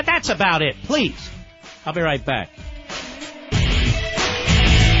 100, but that's about it. Please. I'll be right back.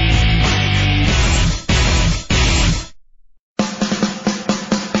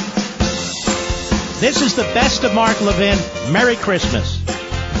 This is the best of Mark Levin. Merry Christmas.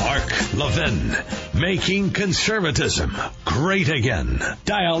 Mark Levin, making conservatism great again.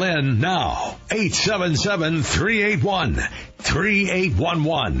 Dial in now,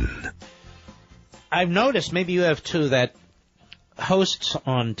 877-381-3811. I've noticed, maybe you have too, that hosts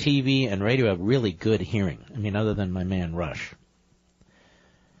on TV and radio have really good hearing. I mean, other than my man Rush.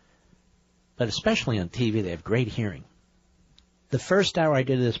 But especially on TV, they have great hearing. The first hour I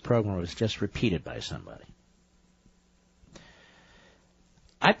did of this program was just repeated by somebody.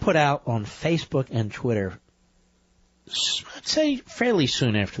 I put out on Facebook and Twitter, I'd say fairly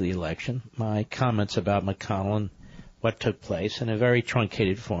soon after the election, my comments about McConnell and what took place in a very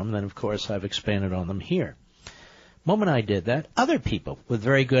truncated form. Then, of course, I've expanded on them here. The moment I did that, other people with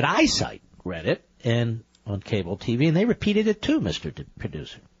very good eyesight read it and on cable TV, and they repeated it too, Mr.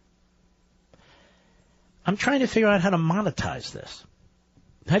 Producer. I'm trying to figure out how to monetize this.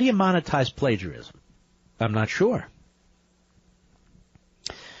 How do you monetize plagiarism? I'm not sure.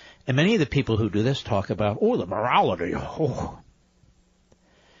 And many of the people who do this talk about, the morality.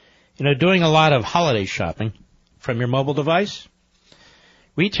 Doing a lot of holiday shopping from your mobile device.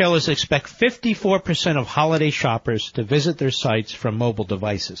 Retailers expect 54% of holiday shoppers to visit their sites from mobile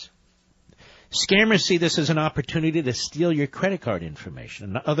devices. Scammers see this as an opportunity to steal your credit card information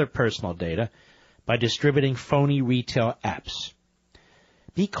and other personal data by distributing phony retail apps.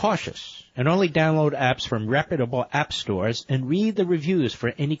 Be cautious and only download apps from reputable app stores and read the reviews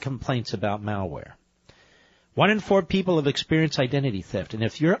for any complaints about malware. 1 in 4 people have experienced identity theft, and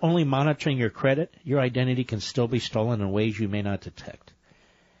if you're only monitoring your credit, your identity can still be stolen in ways you may not detect.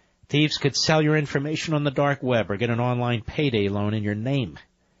 Thieves could sell your information on the dark web or get an online payday loan in your name.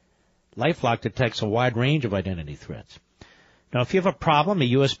 LifeLock detects a wide range of identity threats. Now, if you have a problem, a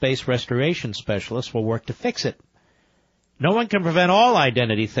U.S.-based restoration specialist will work to fix it. No one can prevent all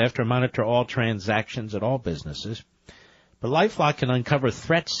identity theft or monitor all transactions at all businesses, but LifeLock can uncover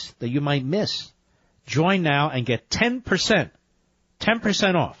threats that you might miss. Join now and get 10%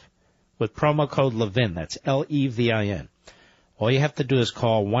 off with promo code Levin. That's Levin. All you have to do is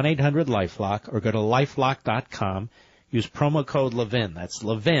call 1-800-LifeLock or go to LifeLock.com. Use promo code Levin. That's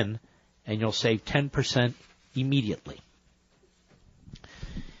Levin, and you'll save 10% immediately.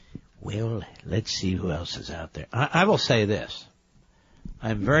 Well, let's see who else is out there. I will say this.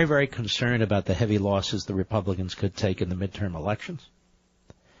 I'm very, very concerned about the heavy losses the Republicans could take in the midterm elections.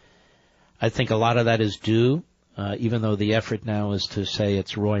 I think a lot of that is due, even though the effort now is to say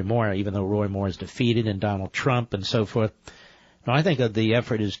it's Roy Moore, even though Roy Moore is defeated and Donald Trump and so forth. No, I think that the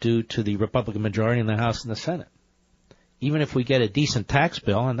effort is due to the Republican majority in the House and the Senate. Even if we get a decent tax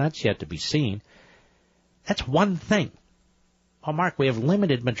bill, and that's yet to be seen, that's one thing. Oh, Mark, we have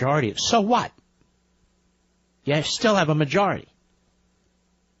limited majority. So what? You still have a majority.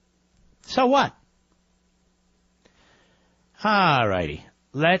 So what? All righty.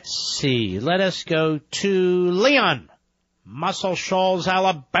 Let's see. Let us go to Leon, Muscle Shoals,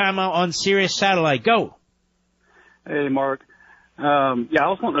 Alabama, on Sirius Satellite. Go. Hey, Mark. I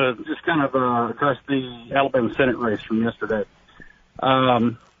was wanting to just kind of address the Alabama Senate race from yesterday.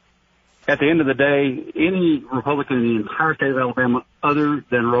 At the end of the day, any Republican in the entire state of Alabama other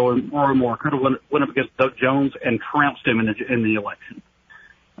than Roy Moore could have went up against Doug Jones and trounced him in the election.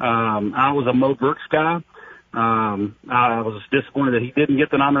 I was a Mo Brooks guy. I was disappointed that he didn't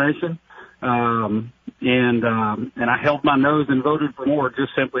get the nomination. And I held my nose and voted for Moore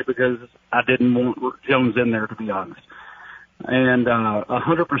just simply because I didn't want Jones in there, to be honest. And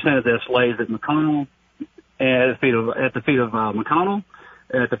 100% of this lays at McConnell, at the feet of McConnell,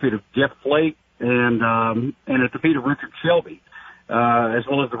 at the feet of Jeff Flake, and at the feet of Richard Shelby, as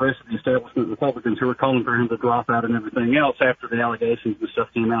well as the rest of the establishment Republicans who were calling for him to drop out and everything else after the allegations and stuff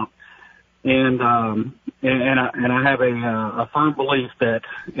came out. And I have a firm belief that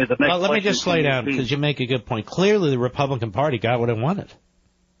in the next. Well, let me just slow down because you make a good point. Clearly, the Republican Party got what it wanted.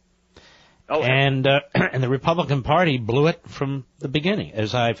 Oh, and the Republican Party blew it from the beginning,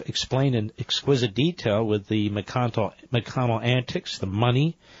 as I've explained in exquisite detail with the McConnell antics, the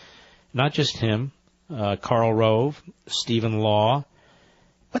money, not just him, Karl Rove, Stephen Law.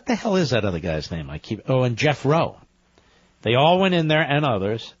 What the hell is that other guy's name? And Jeff Rowe. They all went in there, and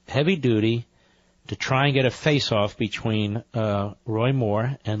others, heavy duty, to try and get a face-off between Roy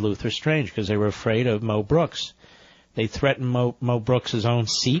Moore and Luther Strange because they were afraid of Mo Brooks. They threatened Mo Brooks' own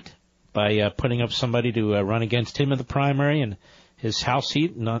seat by putting up somebody to run against him in the primary in his House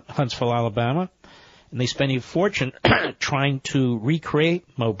seat in Huntsville, Alabama. And they spent a fortune trying to recreate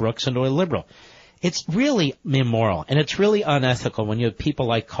Mo Brooks into a liberal. It's really immoral, and it's really unethical when you have people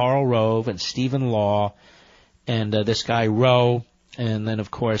like Karl Rove and Stephen Law and this guy Rowe, and then,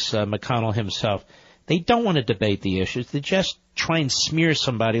 of course, McConnell himself. They don't want to debate the issues. They just try and smear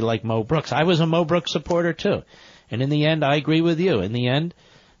somebody like Mo Brooks. I was a Mo Brooks supporter, too. And in the end, I agree with you. In the end,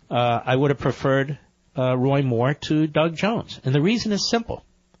 I would have preferred Roy Moore to Doug Jones. And the reason is simple.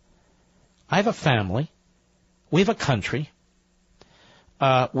 I have a family. We have a country.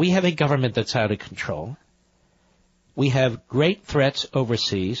 We have a government that's out of control. We have great threats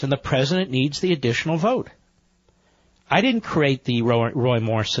overseas, and the president needs the additional vote. I didn't create the Roy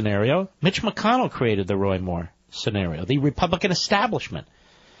Moore scenario. Mitch McConnell created the Roy Moore scenario. The Republican establishment,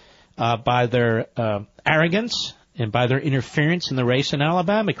 by their arrogance and by their interference in the race in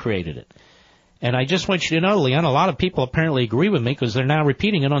Alabama, created it. And I just want you to know, Leon, a lot of people apparently agree with me because they're now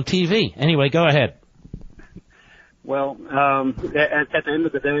repeating it on TV. Anyway, go ahead. Well, at the end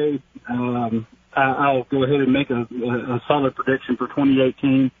of the day, I'll go ahead and make a solid prediction for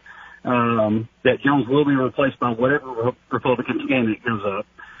 2018. That Jones will be replaced by whatever Republican candidate goes up.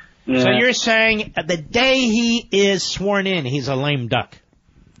 So you're saying the day he is sworn in, he's a lame duck?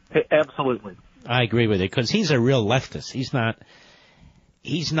 Absolutely. I agree with you, because he's a real leftist. He's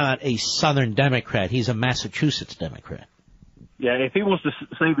not a Southern Democrat. He's a Massachusetts Democrat. Yeah, if he wants to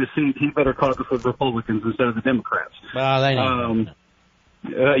save his seat, he better caucus with Republicans instead of the Democrats. Well, they don't.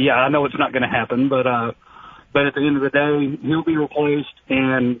 Yeah, I know it's not going to happen, but But at the end of the day, he'll be replaced,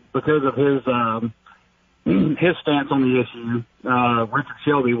 and because of his stance on the issue, Richard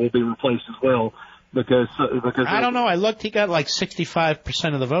Shelby will be replaced as well. Because I don't know. I looked. He got like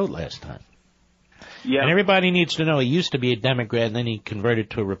 65% of the vote last time. Yeah. And everybody needs to know he used to be a Democrat, and then he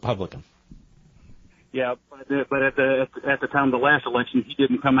converted to a Republican. Yeah, but at the time of the last election, he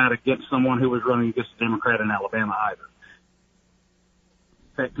didn't come out against someone who was running against a Democrat in Alabama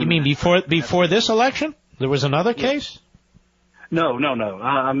either. You mean before this election? There was another case? No.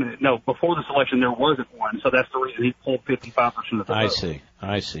 No, before this election there wasn't one, so that's the reason he pulled 55% of the vote.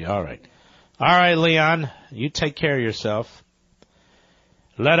 I see. All right, Leon, you take care of yourself.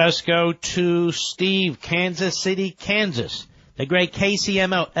 Let us go to Steve, Kansas City, Kansas. The great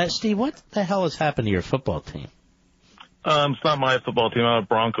KCMO. Steve, what the hell has happened to your football team? It's not my football team. I'm a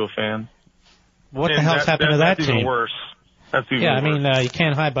Bronco fan. What the hell's happened to that team? That's even worse. I mean, you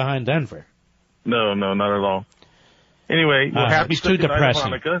can't hide behind Denver. No, not at all. Anyway, happy it's too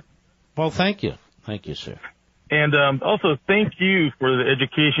depressing. Hanukkah. Well, thank you. Thank you, sir. And also, thank you for the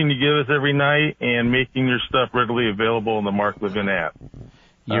education you give us every night and making your stuff readily available in the Mark Levin app.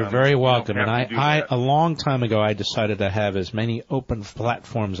 You're very welcome. And I a long time ago, I decided to have as many open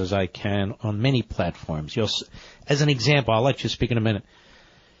platforms as I can on many platforms. As an example, I'll let you speak in a minute.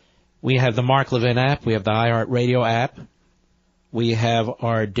 We have the Mark Levin app. We have the iHeartRadio app. We have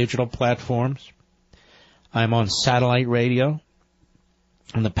our digital platforms. I'm on satellite radio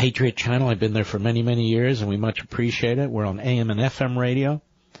on the Patriot Channel. I've been there for many, many years, and we much appreciate it. We're on AM and FM radio.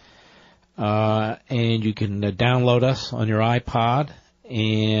 And you can download us on your iPod,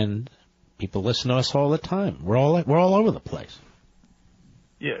 and people listen to us all the time. We're all over the place.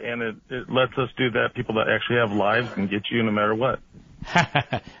 Yeah, and it lets us do that. People that actually have lives can get you no matter what.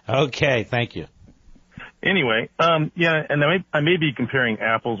 Okay, thank you. Anyway, and I may be comparing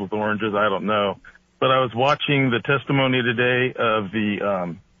apples with oranges. I don't know. But I was watching the testimony today of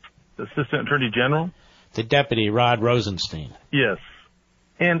the Assistant Attorney General. The Deputy, Rod Rosenstein. Yes.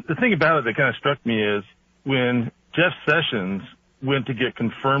 And the thing about it that kind of struck me is when Jeff Sessions went to get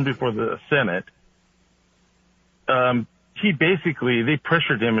confirmed before the Senate, they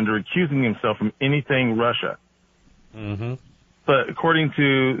pressured him into recusing himself from anything Russia. Mm-hmm. But according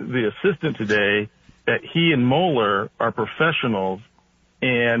to the assistant today, that he and Mueller are professionals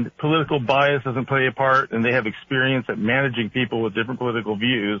and political bias doesn't play a part, and they have experience at managing people with different political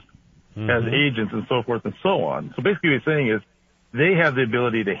views as agents and so forth and so on. So basically what he's saying is they have the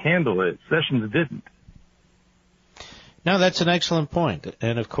ability to handle it. Sessions didn't. No, that's an excellent point.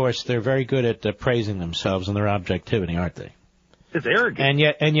 And, of course, they're very good at praising themselves and their objectivity, aren't they? It's arrogant.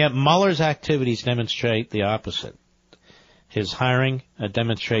 And yet Mueller's activities demonstrate the opposite. His hiring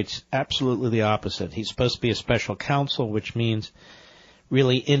demonstrates absolutely the opposite. He's supposed to be a special counsel, which means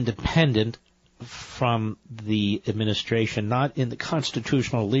really independent from the administration, not in the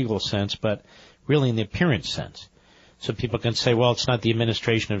constitutional legal sense, but really in the appearance sense. So people can say, well, it's not the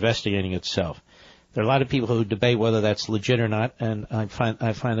administration investigating itself. There are a lot of people who debate whether that's legit or not, and I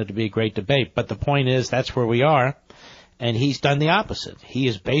find it to be a great debate. But the point is, that's where we are, and he's done the opposite. He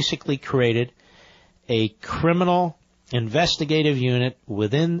has basically created a criminal investigative unit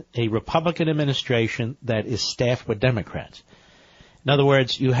within a Republican administration that is staffed with Democrats. In other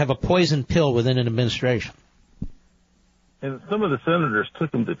words, you have a poison pill within an administration. And some of the senators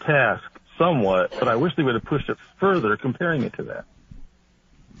took him to task somewhat, but I wish they would have pushed it further, comparing it to that.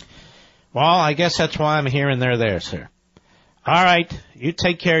 Well, I guess that's why I'm here and they're there, sir. All right, you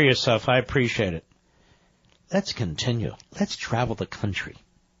take care of yourself. I appreciate it. Let's continue. Let's travel the country.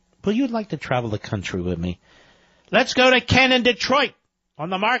 Will you like to travel the country with me? Let's go to Ken in Detroit on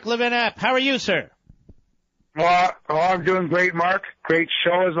the Mark Levin app. How are you, sir? Well, I'm doing great, Mark. Great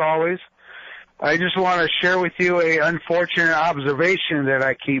show as always. I just want to share with you a unfortunate observation that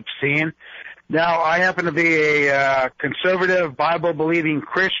I keep seeing. Now, I happen to be a conservative, Bible-believing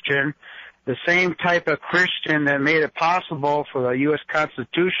Christian, the same type of Christian that made it possible for the U.S.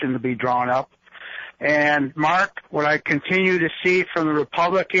 Constitution to be drawn up. And, Mark, what I continue to see from the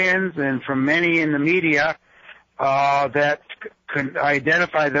Republicans and from many in the media that can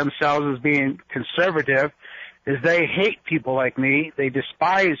identify themselves as being conservative is they hate people like me. They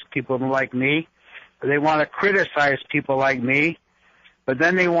despise people like me. They want to criticize people like me. But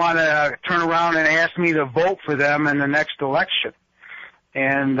then they want to turn around and ask me to vote for them in the next election.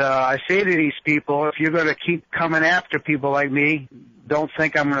 And I say to these people, if you're going to keep coming after people like me, don't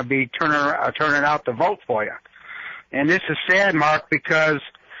think I'm going to be turning out to vote for you. And this is sad, Mark, because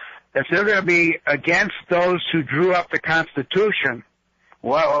if they're going to be against those who drew up the Constitution,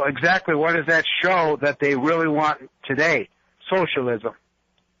 well, exactly what does that show that they really want today? Socialism.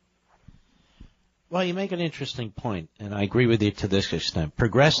 Well, you make an interesting point, and I agree with you to this extent.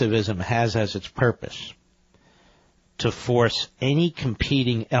 Progressivism has as its purpose to force any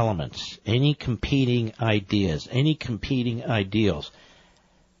competing elements, any competing ideas, any competing ideals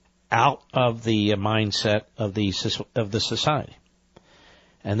out of the mindset of the society.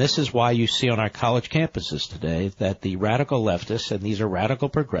 And this is why you see on our college campuses today that the radical leftists, and these are radical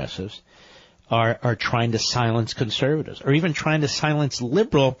progressives, are trying to silence conservatives, or even trying to silence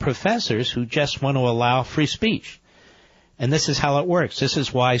liberal professors who just want to allow free speech. And this is how it works. This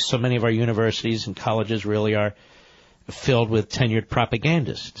is why so many of our universities and colleges really are filled with tenured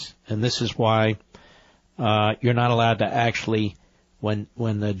propagandists. And this is why you're not allowed to actually, when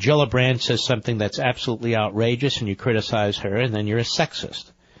Gillibrand says something that's absolutely outrageous and you criticize her, and then you're a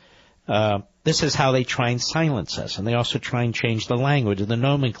sexist. This is how they try and silence us. And they also try and change the language and the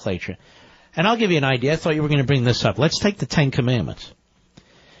nomenclature. And I'll give you an idea. I thought you were going to bring this up. Let's take the Ten Commandments.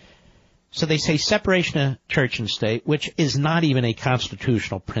 So they say separation of church and state, which is not even a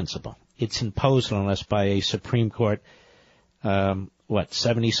constitutional principle. It's imposed on us by a Supreme Court,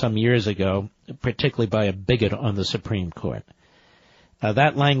 70-some years ago, particularly by a bigot on the Supreme Court.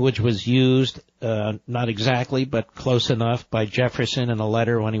 That language was used, not exactly, but close enough, by Jefferson in a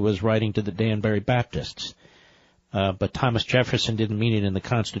letter when he was writing to the Danbury Baptists. But Thomas Jefferson didn't mean it in the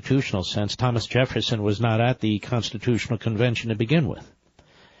constitutional sense. Thomas Jefferson was not at the Constitutional Convention to begin with.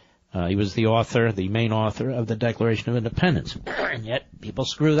 He was the author, the main author of the Declaration of Independence. And yet, people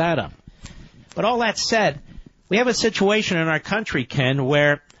screw that up. But all that said, we have a situation in our country, Ken,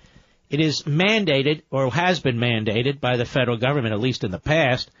 where it is mandated, or has been mandated by the federal government, at least in the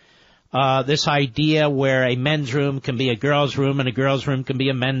past, this idea where a men's room can be a girl's room and a girl's room can be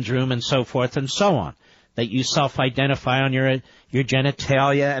a men's room and so forth and so on. That you self-identify on your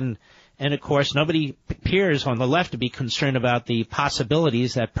genitalia, and of course nobody appears on the left to be concerned about the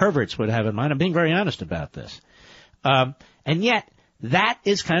possibilities that perverts would have in mind. I'm being very honest about this. And yet, that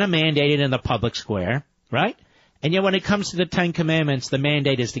is kind of mandated in the public square, right? And yet when it comes to the Ten Commandments, the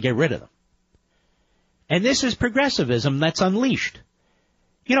mandate is to get rid of them. And this is progressivism that's unleashed.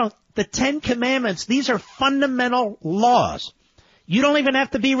 You know, the Ten Commandments, these are fundamental laws. You don't even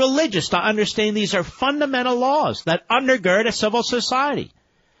have to be religious to understand these are fundamental laws that undergird a civil society.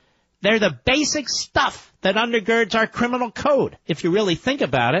 They're the basic stuff that undergirds our criminal code, if you really think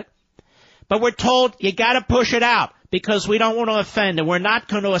about it. But we're told you got to push it out because we don't want to offend and we're not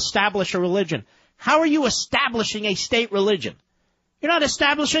going to establish a religion. How are you establishing a state religion? You're not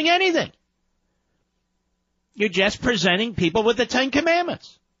establishing anything. You're just presenting people with the Ten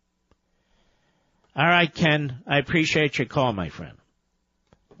Commandments. All right, Ken, I appreciate your call, my friend.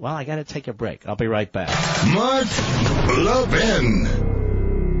 Well, I got to take a break. I'll be right back. Mark Levin.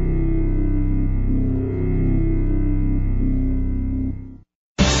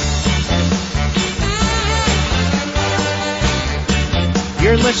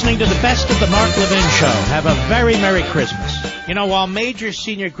 You're listening to the best of the Mark Levin Show. Have a very Merry Christmas. You know, while major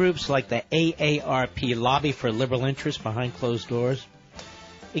senior groups like the AARP lobby for liberal interests behind closed doors,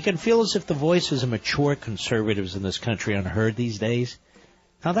 it can feel as if the voices of mature conservatives in this country are unheard these days.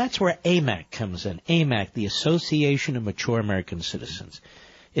 Now that's where AMAC comes in. AMAC, the Association of Mature American Citizens.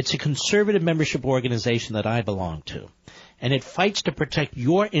 It's a conservative membership organization that I belong to, and it fights to protect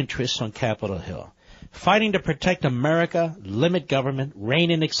your interests on Capitol Hill. Fighting to protect America, limit government, rein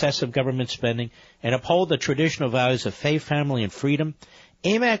in excessive government spending, and uphold the traditional values of faith, family, and freedom,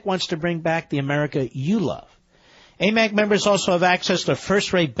 AMAC wants to bring back the America you love. AMAC members also have access to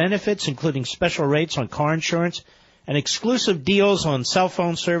first-rate benefits, including special rates on car insurance and exclusive deals on cell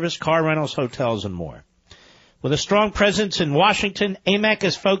phone service, car rentals, hotels, and more. With a strong presence in Washington, AMAC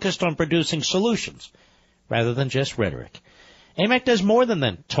is focused on producing solutions rather than just rhetoric. AMAC does more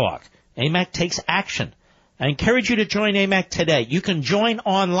than talk. AMAC takes action. I encourage you to join AMAC today. You can join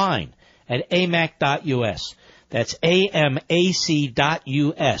online at amac.us. That's amac.us.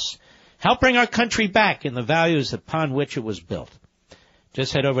 Help bring our country back in the values upon which it was built.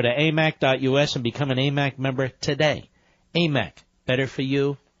 Just head over to amac.us and become an AMAC member today. AMAC, better for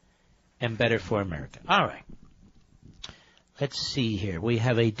you and better for America. All right. Let's see here. We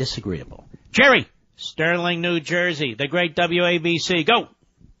have a disagreeable. Jerry, Sterling, New Jersey, the great WABC. Go.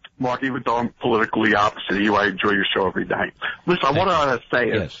 Mark, even though I'm politically opposite of you, I enjoy your show every night. Listen, what I want to say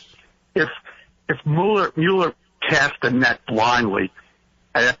is, if Mueller cast a net blindly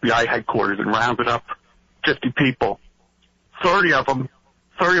at FBI headquarters and rounded up 50 people, 30 of them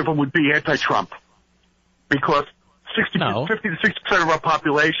would be anti-Trump, because 50 to 60% of our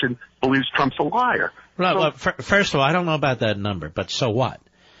population believes Trump's a liar. Well, first of all, I don't know about that number, but so what?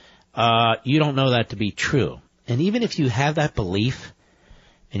 You don't know that to be true. And even if you have that belief,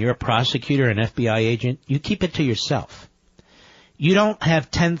 and you're a prosecutor, an FBI agent, you keep it to yourself. You don't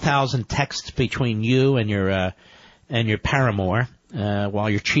have 10,000 texts between you and your paramour while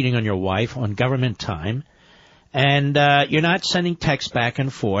you're cheating on your wife on government time. And you're not sending texts back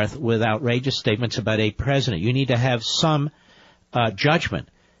and forth with outrageous statements about a president. You need to have some judgment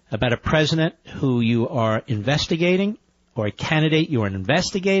about a president who you are investigating or a candidate you are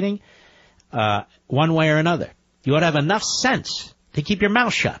investigating one way or another. You ought to have enough sense to keep your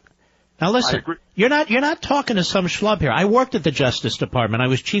mouth shut. Now listen, you're not talking to some schlub here. I worked at the Justice Department. I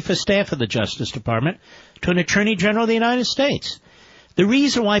was chief of staff of the Justice Department to an Attorney General of the United States. The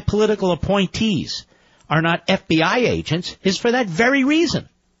reason why political appointees are not FBI agents is for that very reason.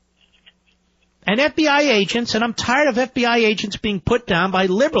 And FBI agents, and I'm tired of FBI agents being put down by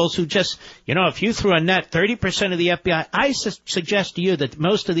liberals who just, if you threw a net 30% of the FBI, I suggest to you that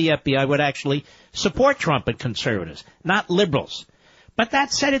most of the FBI would actually support Trump and conservatives, not liberals. But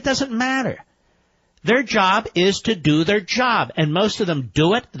that said, it doesn't matter. Their job is to do their job, and most of them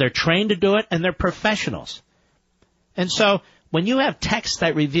do it, they're trained to do it, and they're professionals. And so, when you have texts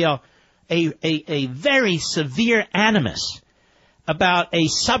that reveal a very severe animus about a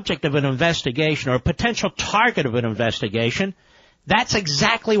subject of an investigation or a potential target of an investigation, that's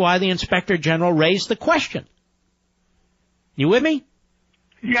exactly why the Inspector General raised the question. You with me?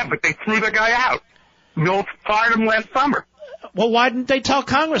 Yeah, but they threw the guy out. Mill fired him last summer. Well, why didn't they tell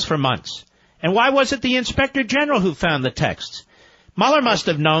Congress for months? And why was it the Inspector General who found the texts? Mueller must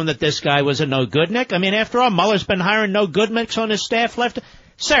have known that this guy was a no-goodnik. I mean, after all, Mueller's been hiring no-goodniks on his staff left.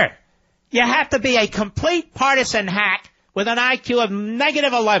 Sir, you have to be a complete partisan hack with an IQ of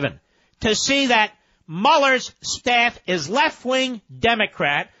negative 11 to see that Mueller's staff is left-wing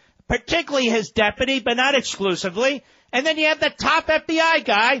Democrat, particularly his deputy, but not exclusively. And then you have the top FBI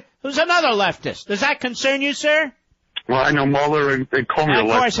guy, who's another leftist. Does that concern you, sir? Well, I know Mueller and Comey. Of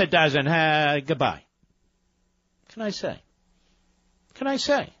course it doesn't. Goodbye. What can I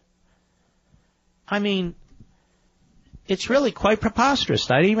say? I mean, it's really quite preposterous.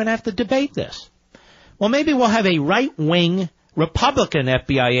 I didn't even have to debate this. Well, maybe we'll have a right-wing Republican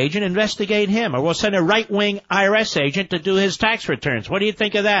FBI agent investigate him, or we'll send a right-wing IRS agent to do his tax returns. What do you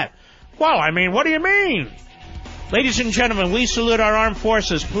think of that? Well, I mean, what do you mean? Ladies and gentlemen, we salute our armed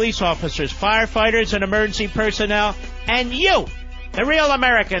forces, police officers, firefighters, and emergency personnel, and you, the real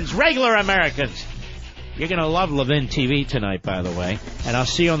Americans, regular Americans. You're going to love Levin TV tonight, by the way, and I'll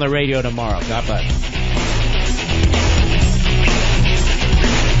see you on the radio tomorrow. God bless.